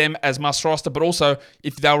don't look at them as must roster, but also,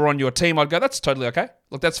 if they were on your team, I'd go, that's totally okay.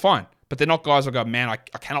 Look, that's fine. But they're not guys I go, man, I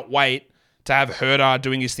cannot wait to have Herder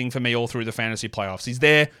doing his thing for me all through the fantasy playoffs. He's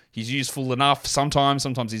there. He's useful enough sometimes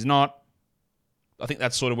he's not. I think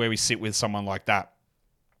that's sort of where we sit with someone like that.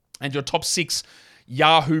 And your top 6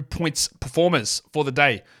 Yahoo points performers for the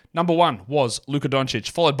day. Number 1 was Luka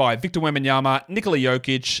Doncic, followed by Victor Wembanyama, Nikola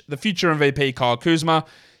Jokic, the future MVP Kyle Kuzma,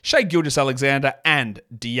 Shai Gilgeous-Alexander, and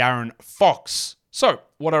De'Aaron Fox. So,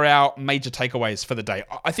 what are our major takeaways for the day?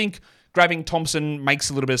 I think grabbing Thompson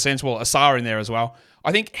makes a little bit of sense. Well, Asar in there as well.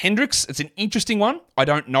 I think Hendricks, it's an interesting one. I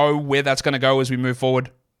don't know where that's going to go as we move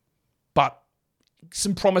forward, but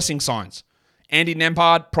some promising signs. Andy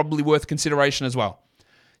Nembhard, probably worth consideration as well.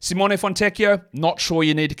 Simone Fontecchio, not sure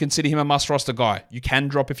you need to consider him a must-roster guy. You can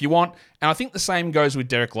drop if you want. And I think the same goes with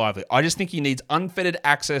Derek Lively. I just think he needs unfettered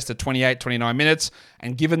access to 28, 29 minutes.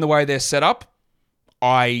 And given the way they're set up,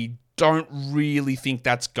 I don't really think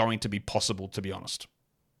that's going to be possible, to be honest.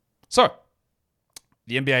 So,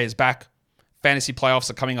 the NBA is back. Fantasy playoffs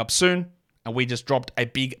are coming up soon. And we just dropped a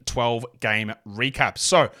big 12-game recap.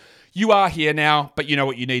 So, you are here now, but you know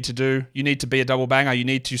what you need to do. You need to be a double banger. You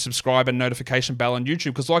need to subscribe and notification bell on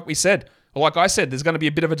YouTube because like I said, there's going to be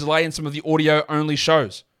a bit of a delay in some of the audio-only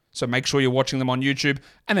shows. So make sure you're watching them on YouTube,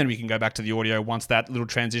 and then we can go back to the audio once that little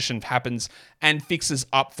transition happens and fixes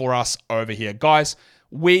up for us over here. Guys,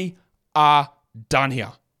 we are done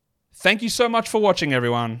here. Thank you so much for watching,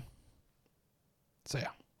 everyone. See ya.